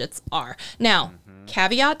budgets are. Now,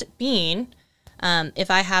 caveat being,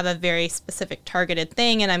 if I have a very specific targeted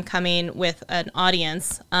thing and I'm coming with an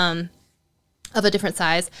audience of a different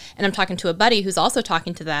size and I'm talking to a buddy who's also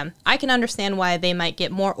talking to them, I can understand why they might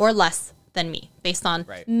get more or less than me based on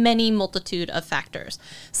many multitude of factors.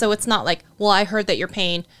 So it's not like, well, I heard that you're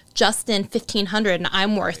paying Justin $1,500 and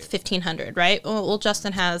I'm worth $1,500, right? Well,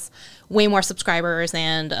 Justin has way more subscribers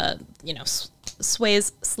and,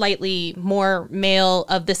 sways slightly more male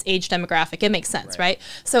of this age demographic. It makes sense, right?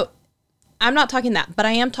 So I'm not talking that, but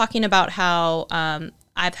I am talking about how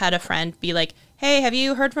I've had a friend be like, hey, have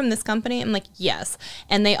you heard from this company? I'm like, yes.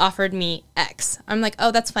 And they offered me X. I'm like,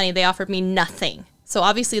 oh, that's funny. They offered me nothing. So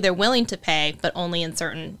obviously they're willing to pay, but only in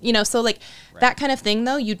certain, so like that kind of thing,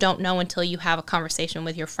 though, you don't know until you have a conversation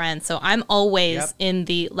with your friends. So I'm always in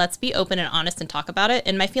the let's be open and honest and talk about it.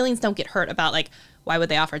 And my feelings don't get hurt about like, why would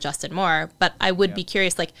they offer Justin more? But I would be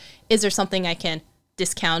curious, like, is there something I can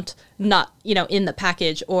discount, not, in the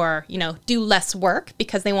package, or, do less work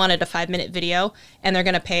because they wanted a 5-minute video and they're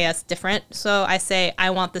going to pay us different. So I say,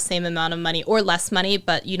 I want the same amount of money or less money,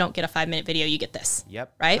 but you don't get a 5-minute video, you get this.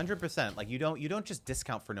 Yep. Right. 100%. Like you don't just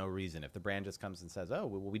discount for no reason. If the brand just comes and says, oh,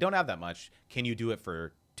 well, we don't have that much, can you do it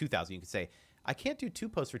for 2,000? You can say, I can't do 2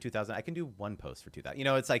 posts for 2,000. I can do 1 post for 2,000.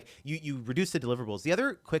 It's like you reduce the deliverables. The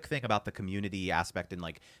other quick thing about the community aspect and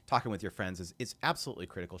like talking with your friends is absolutely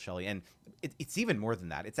critical, Shelly. And it's even more than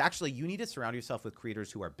that. It's actually, you need to surround yourself with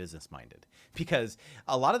creators who are business minded, because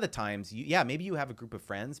a lot of the times, maybe you have a group of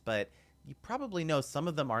friends, but you probably know some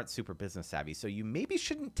of them aren't super business savvy. So you maybe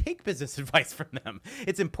shouldn't take business advice from them.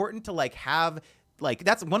 It's important to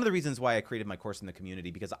that's one of the reasons why I created my course in the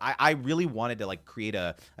community, because I really wanted to create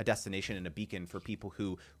a destination and a beacon for people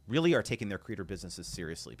who really are taking their creator businesses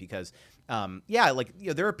seriously. Because,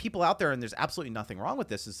 there are people out there, and there's absolutely nothing wrong with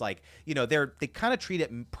this. It's like, they kind of treat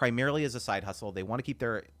it primarily as a side hustle. They want to keep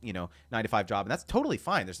their, 9-to-5 job, and that's totally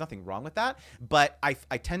fine. There's nothing wrong with that. But I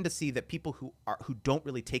tend to see that people who don't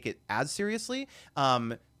really take it as seriously,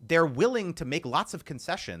 they're willing to make lots of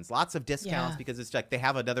concessions, lots of discounts, because it's like they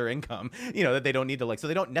have another income, that they don't need to so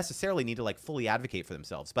they don't necessarily need to fully advocate for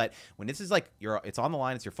themselves. But when this is it's on the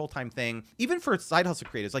line, it's your full-time thing, even for side hustle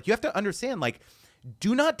creators, you have to understand,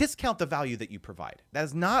 do not discount the value that you provide. That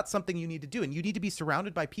is not something you need to do. And you need to be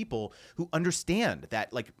surrounded by people who understand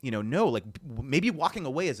that, maybe walking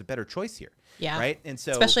away is a better choice here. Yeah. Right. And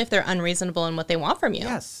so, especially if they're unreasonable in what they want from you.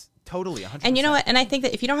 Yes. Totally, 100%. And you know what? And I think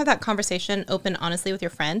that if you don't have that conversation open honestly with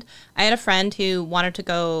your friend, I had a friend who wanted to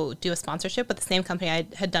go do a sponsorship with the same company I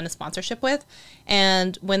had done a sponsorship with.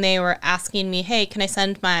 And when they were asking me, hey, can I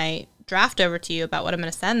send my draft over to you about what I'm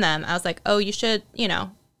going to send them? I was like, oh, you should,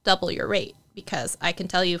 double your rate, because I can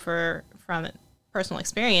tell you from personal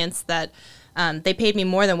experience that they paid me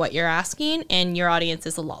more than what you're asking, and your audience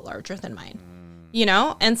is a lot larger than mine,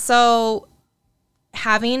 And so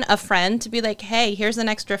having a friend to be like, hey, here's an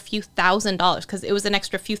extra few $1,000s, because it was an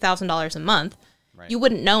extra few $1,000s a month. Right. You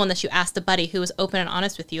wouldn't know unless you asked a buddy who was open and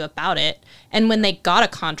honest with you about it. And when they got a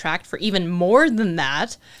contract for even more than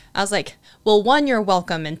that, I was like, well, 1, you're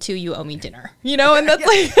welcome, and 2, you owe me dinner. And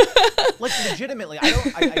that's legitimately,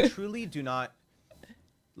 I truly do not.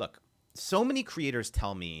 Look, so many creators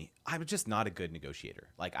tell me I'm just not a good negotiator.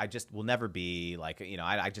 I just will never be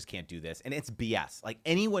I just can't do this. And it's BS.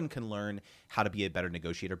 Anyone can learn how to be a better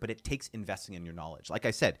negotiator, but it takes investing in your knowledge. Like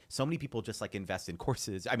I said, so many people just invest in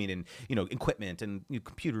courses. I mean, in, equipment and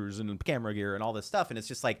computers and camera gear and all this stuff. And it's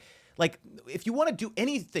just if you want to do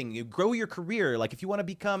anything, you grow your career, if you want to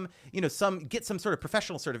become, get some sort of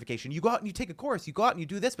professional certification, you go out and you take a course, you go out and you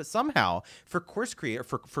do this. But somehow for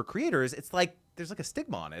creators, it's there's a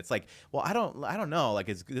stigma on it. It's well, I don't know.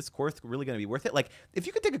 Is this course really going to be worth it? If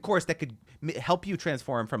you could take a course that could help you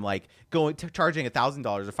transform from going to charging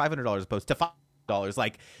 $1,000 or $500 a post to $5,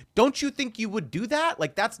 don't you think you would do that?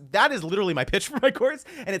 That is literally my pitch for my course.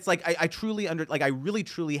 And it's I truly I really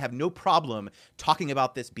truly have no problem talking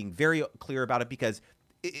about this, being very clear about it, because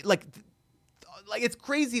it's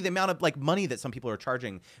crazy the amount of money that some people are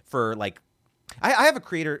charging for I have a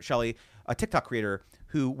creator, Shelly, a TikTok creator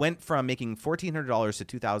who went from making $1,400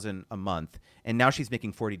 to $2,000 a month, and now she's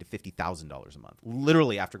making $40,000 to $50,000 a month,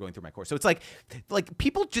 literally after going through my course. So it's like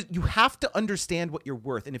people just, you have to understand what you're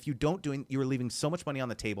worth, and if you don't you're leaving so much money on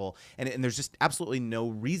the table, and there's just absolutely no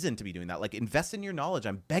reason to be doing that. Like, invest in your knowledge.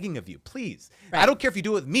 I'm begging of you, please. Right. I don't care if you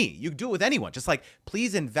do it with me. You do it with anyone. Just like,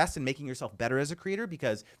 please invest in making yourself better as a creator,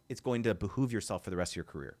 because it's going to behoove yourself for the rest of your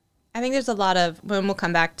career. I think there's a lot of, when we'll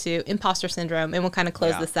come back to imposter syndrome, and we'll kind of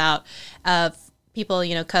close this out, of people,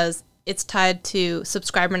 because it's tied to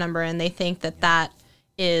subscriber number, and they think that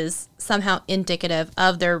is somehow indicative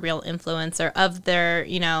of their real influence or of their,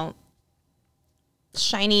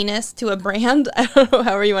 shininess to a brand. I don't know,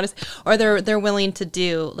 however you want to say, or they're willing to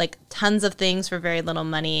do like tons of things for very little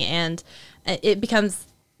money, and it becomes,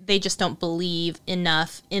 they just don't believe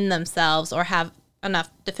enough in themselves or have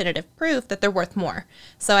enough definitive proof that they're worth more.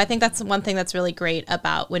 So I think that's one thing that's really great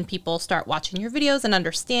about when people start watching your videos and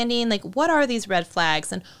understanding, like, what are these red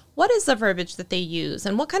flags, and what is the verbiage that they use,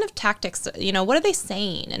 and what kind of tactics, what are they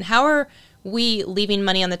saying, and how are we leaving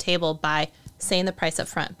money on the table by saying the price up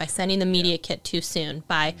front, by sending the media kit too soon,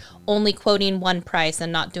 by only quoting one price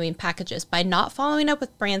and not doing packages, by not following up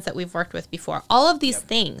with brands that we've worked with before. All of these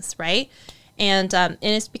things, right? And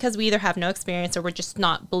it's because we either have no experience or we're just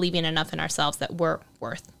not believing enough in ourselves that we're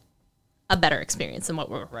worth a better experience than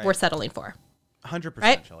what we're settling for. 100%,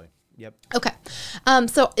 right? Shelly. Yep. Okay.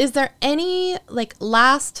 So is there any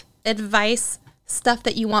last advice, stuff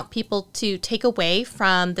that you want people to take away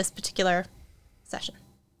from this particular session?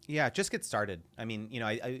 Yeah, just get started. I mean,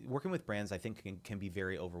 I working with brands, I think can be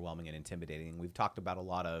very overwhelming and intimidating. We've talked about a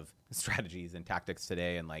lot of strategies and tactics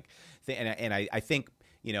today, and I think,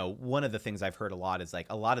 one of the things I've heard a lot is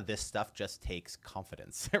a lot of this stuff just takes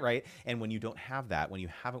confidence, right? And when you don't have that, when you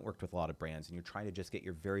haven't worked with a lot of brands and you're trying to just get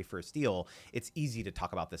your very first deal, it's easy to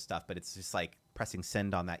talk about this stuff, but it's just like pressing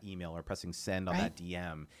send on that email or pressing send on that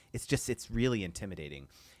DM. It's really intimidating.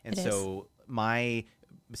 And so my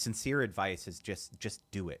sincere advice is just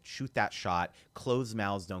do it. Shoot that shot. Closed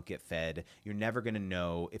mouths don't get fed. You're never going to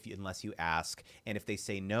know unless you ask. And if they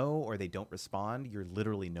say no or they don't respond, you're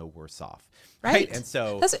literally no worse off. Right. And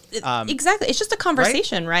so exactly. It's just a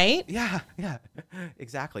conversation, right? Yeah.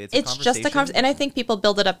 Exactly. It's just a conversation. And I think people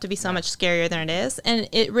build it up to be so much scarier than it is. And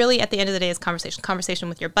it really, at the end of the day, is conversation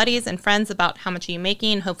with your buddies and friends about how much are you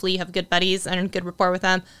making. Hopefully you have good buddies and good rapport with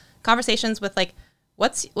them. Conversations with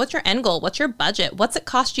what's your end goal? What's your budget? What's it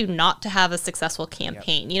cost you not to have a successful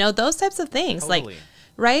campaign? Those types of things. Totally.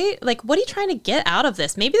 Right? What are you trying to get out of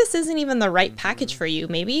this? Maybe this isn't even the right package for you.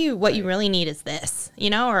 Maybe what you really need is this,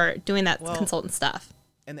 or doing that consultant stuff.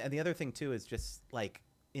 And the other thing too is just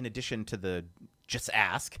in addition to the just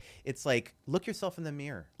ask, it's look yourself in the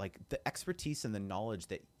mirror. The expertise and the knowledge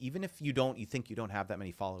that even if you think you don't have that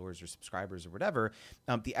many followers or subscribers or whatever,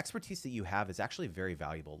 the expertise that you have is actually very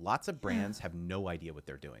valuable. Lots of brands have no idea what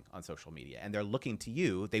they're doing on social media, and they're looking to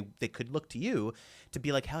you. They could look to you to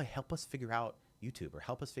be like, hey, help us figure out YouTube, or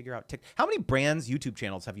help us figure out TikTok. How many brands' YouTube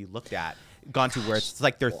channels have you looked at, gone to where it's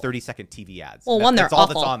their 30-second TV ads? Well, that's all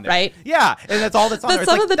that's on there, right? Yeah, and that's all that's on there. But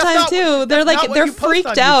some of the time too, they're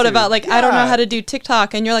freaked out about I don't know how to do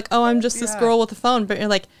TikTok, and you're like, oh, I'm just a scroll with a phone, but you're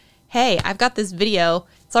like, hey, I've got this video,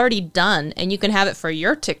 it's already done, and you can have it for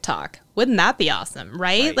your TikTok. Wouldn't that be awesome,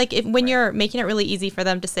 right? When you're making it really easy for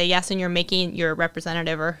them to say yes, and you're making your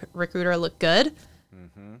representative or recruiter look good.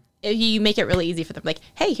 You make it really easy for them.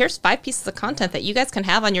 Hey, here's 5 pieces of content that you guys can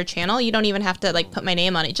have on your channel. You don't even have to put my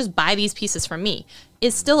name on it. Just buy these pieces from me.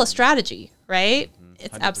 It's still a strategy, right?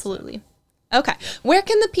 It's 100%. Absolutely. Okay. Yep. Where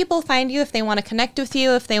can the people find you if they want to connect with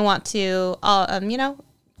you, if they want to,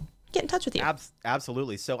 get in touch with you?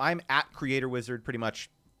 Absolutely. So I'm at Creator Wizard pretty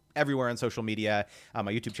much everywhere on social media.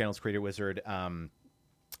 My YouTube channel is Creator Wizard.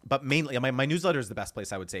 But mainly, my newsletter is the best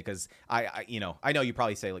place, I would say, because I know you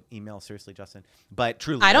probably say email, seriously, Justin, but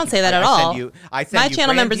truly, I don't say that at all. My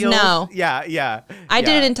channel members deals. know. Yeah. I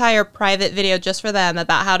did an entire private video just for them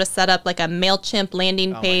about how to set up a MailChimp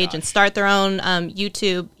landing page and start their own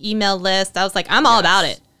YouTube email list. I was like, I'm all about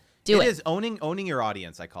it. It is owning your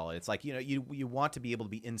audience, I call it. It's you want to be able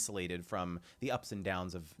to be insulated from the ups and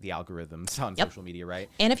downs of the algorithms on social media, right?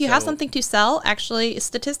 And if you have something to sell, actually,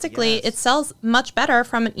 statistically, it sells much better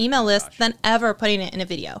from an email list than ever putting it in a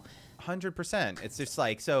video. 100%. It's just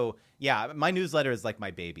my newsletter is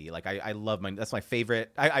my baby. I love that's my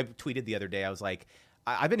favorite. I tweeted the other day, I was like,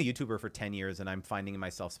 I've been a YouTuber for 10 years, and I'm finding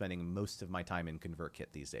myself spending most of my time in ConvertKit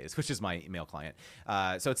these days, which is my email client.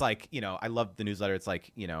 So it's I love the newsletter. It's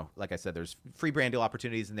like I said, there's free brand deal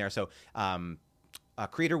opportunities in there. So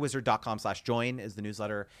creatorwizard.com/join is the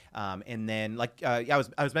newsletter. And then I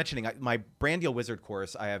was mentioning my Brand Deal Wizard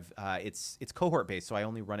course, I have, it's cohort based. So I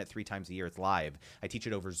only run it 3 times a year. It's live. I teach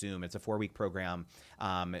it over Zoom. It's a 4-week program.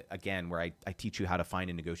 Again, where I teach you how to find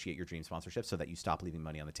and negotiate your dream sponsorship so that you stop leaving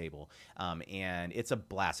money on the table. And it's a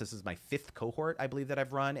blast. This is my 5th cohort, I believe, that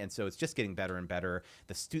I've run. And so it's just getting better and better.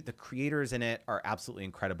 The creators in it are absolutely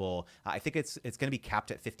incredible. I think it's going to be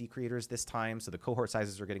capped at 50 creators this time. So the cohort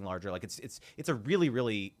sizes are getting larger. Like it's a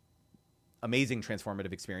really amazing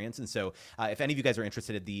transformative experience. And so if any of you guys are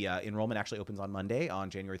interested, the enrollment actually opens on Monday on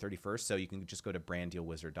January 31st. So you can just go to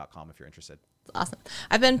branddealwizard.com if you're interested. Awesome.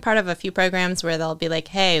 I've been part of a few programs where they'll be like,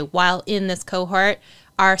 hey, while in this cohort,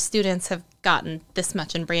 our students have gotten this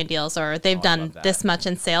much in brand deals, or they've done this much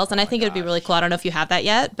in sales. And I think it'd be really cool. I don't know if you have that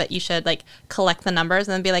yet, but you should like collect the numbers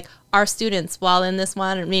and then be like, our students, while in this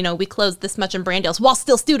one, we closed this much in brand deals while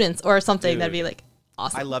still students or something. Dude. That'd be like,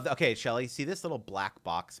 awesome. I love that. Okay, Shelly, see this little black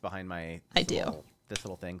box behind my this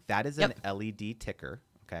little thing? That is an LED ticker,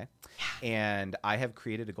 okay? Yeah. And I have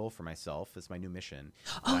created a goal for myself. It's my new mission.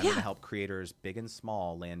 I'm going to help creators big and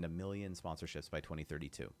small land 1 million sponsorships by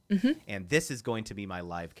 2032. Mm-hmm. And this is going to be my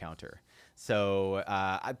live counter. So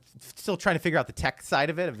I'm still trying to figure out the tech side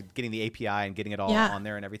of it, of getting the API and getting it all on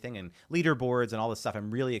there and everything, and leaderboards and all this stuff. I'm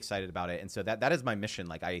really excited about it. And so that is my mission.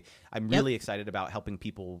 Like I'm really excited about helping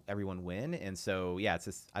everyone win. And so, yeah, it's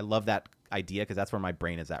just, I love that idea because that's where my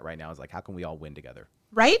brain is at right now, is like, how can we all win together?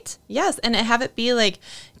 Right? Yes. And have it be like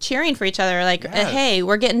cheering for each other. Like, hey,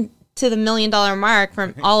 we're getting to the $1 million mark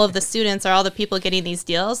from all of the students or all the people getting these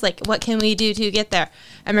deals. Like, what can we do to get there?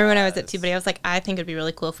 I remember when I was at TubeBuddy, I was like, I think it'd be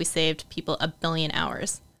really cool if we saved people 1 billion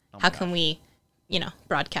hours. How can we,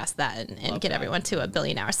 broadcast that and get everyone to 1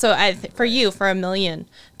 billion hours? So for you, for $1 million,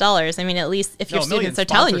 I mean, at least if your students are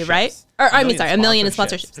telling you, right? Or I mean, sorry, 1 million in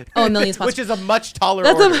sponsorships. Oh, 1 million sponsorships. Which is a much taller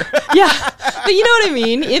order. Yeah. But you know what I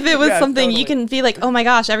mean? If it was something you can be like, oh my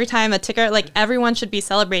gosh, every time a ticker, like everyone should be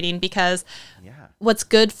celebrating because what's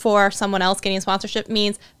good for someone else getting a sponsorship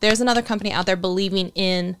means there's another company out there believing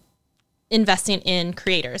in investing in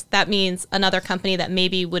creators. That means another company that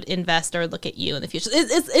maybe would invest or look at you in the future.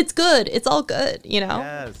 It's good. It's all good,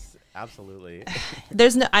 Yes, absolutely.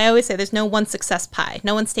 I always say there's no one success pie.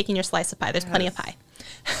 No one's taking your slice of pie. There's plenty of pie.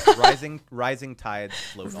 rising tides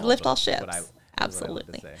lift all ships.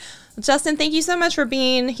 Absolutely. Justin, thank you so much for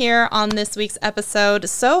being here on this week's episode.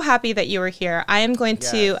 So happy that you were here. I am going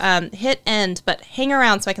to hit end, but hang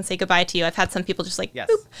around so I can say goodbye to you. I've had some people just like,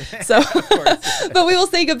 boop. So, but we will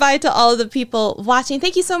say goodbye to all of the people watching.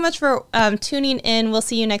 Thank you so much for tuning in. We'll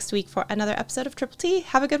see you next week for another episode of Triple T.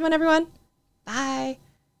 Have a good one, everyone. Bye.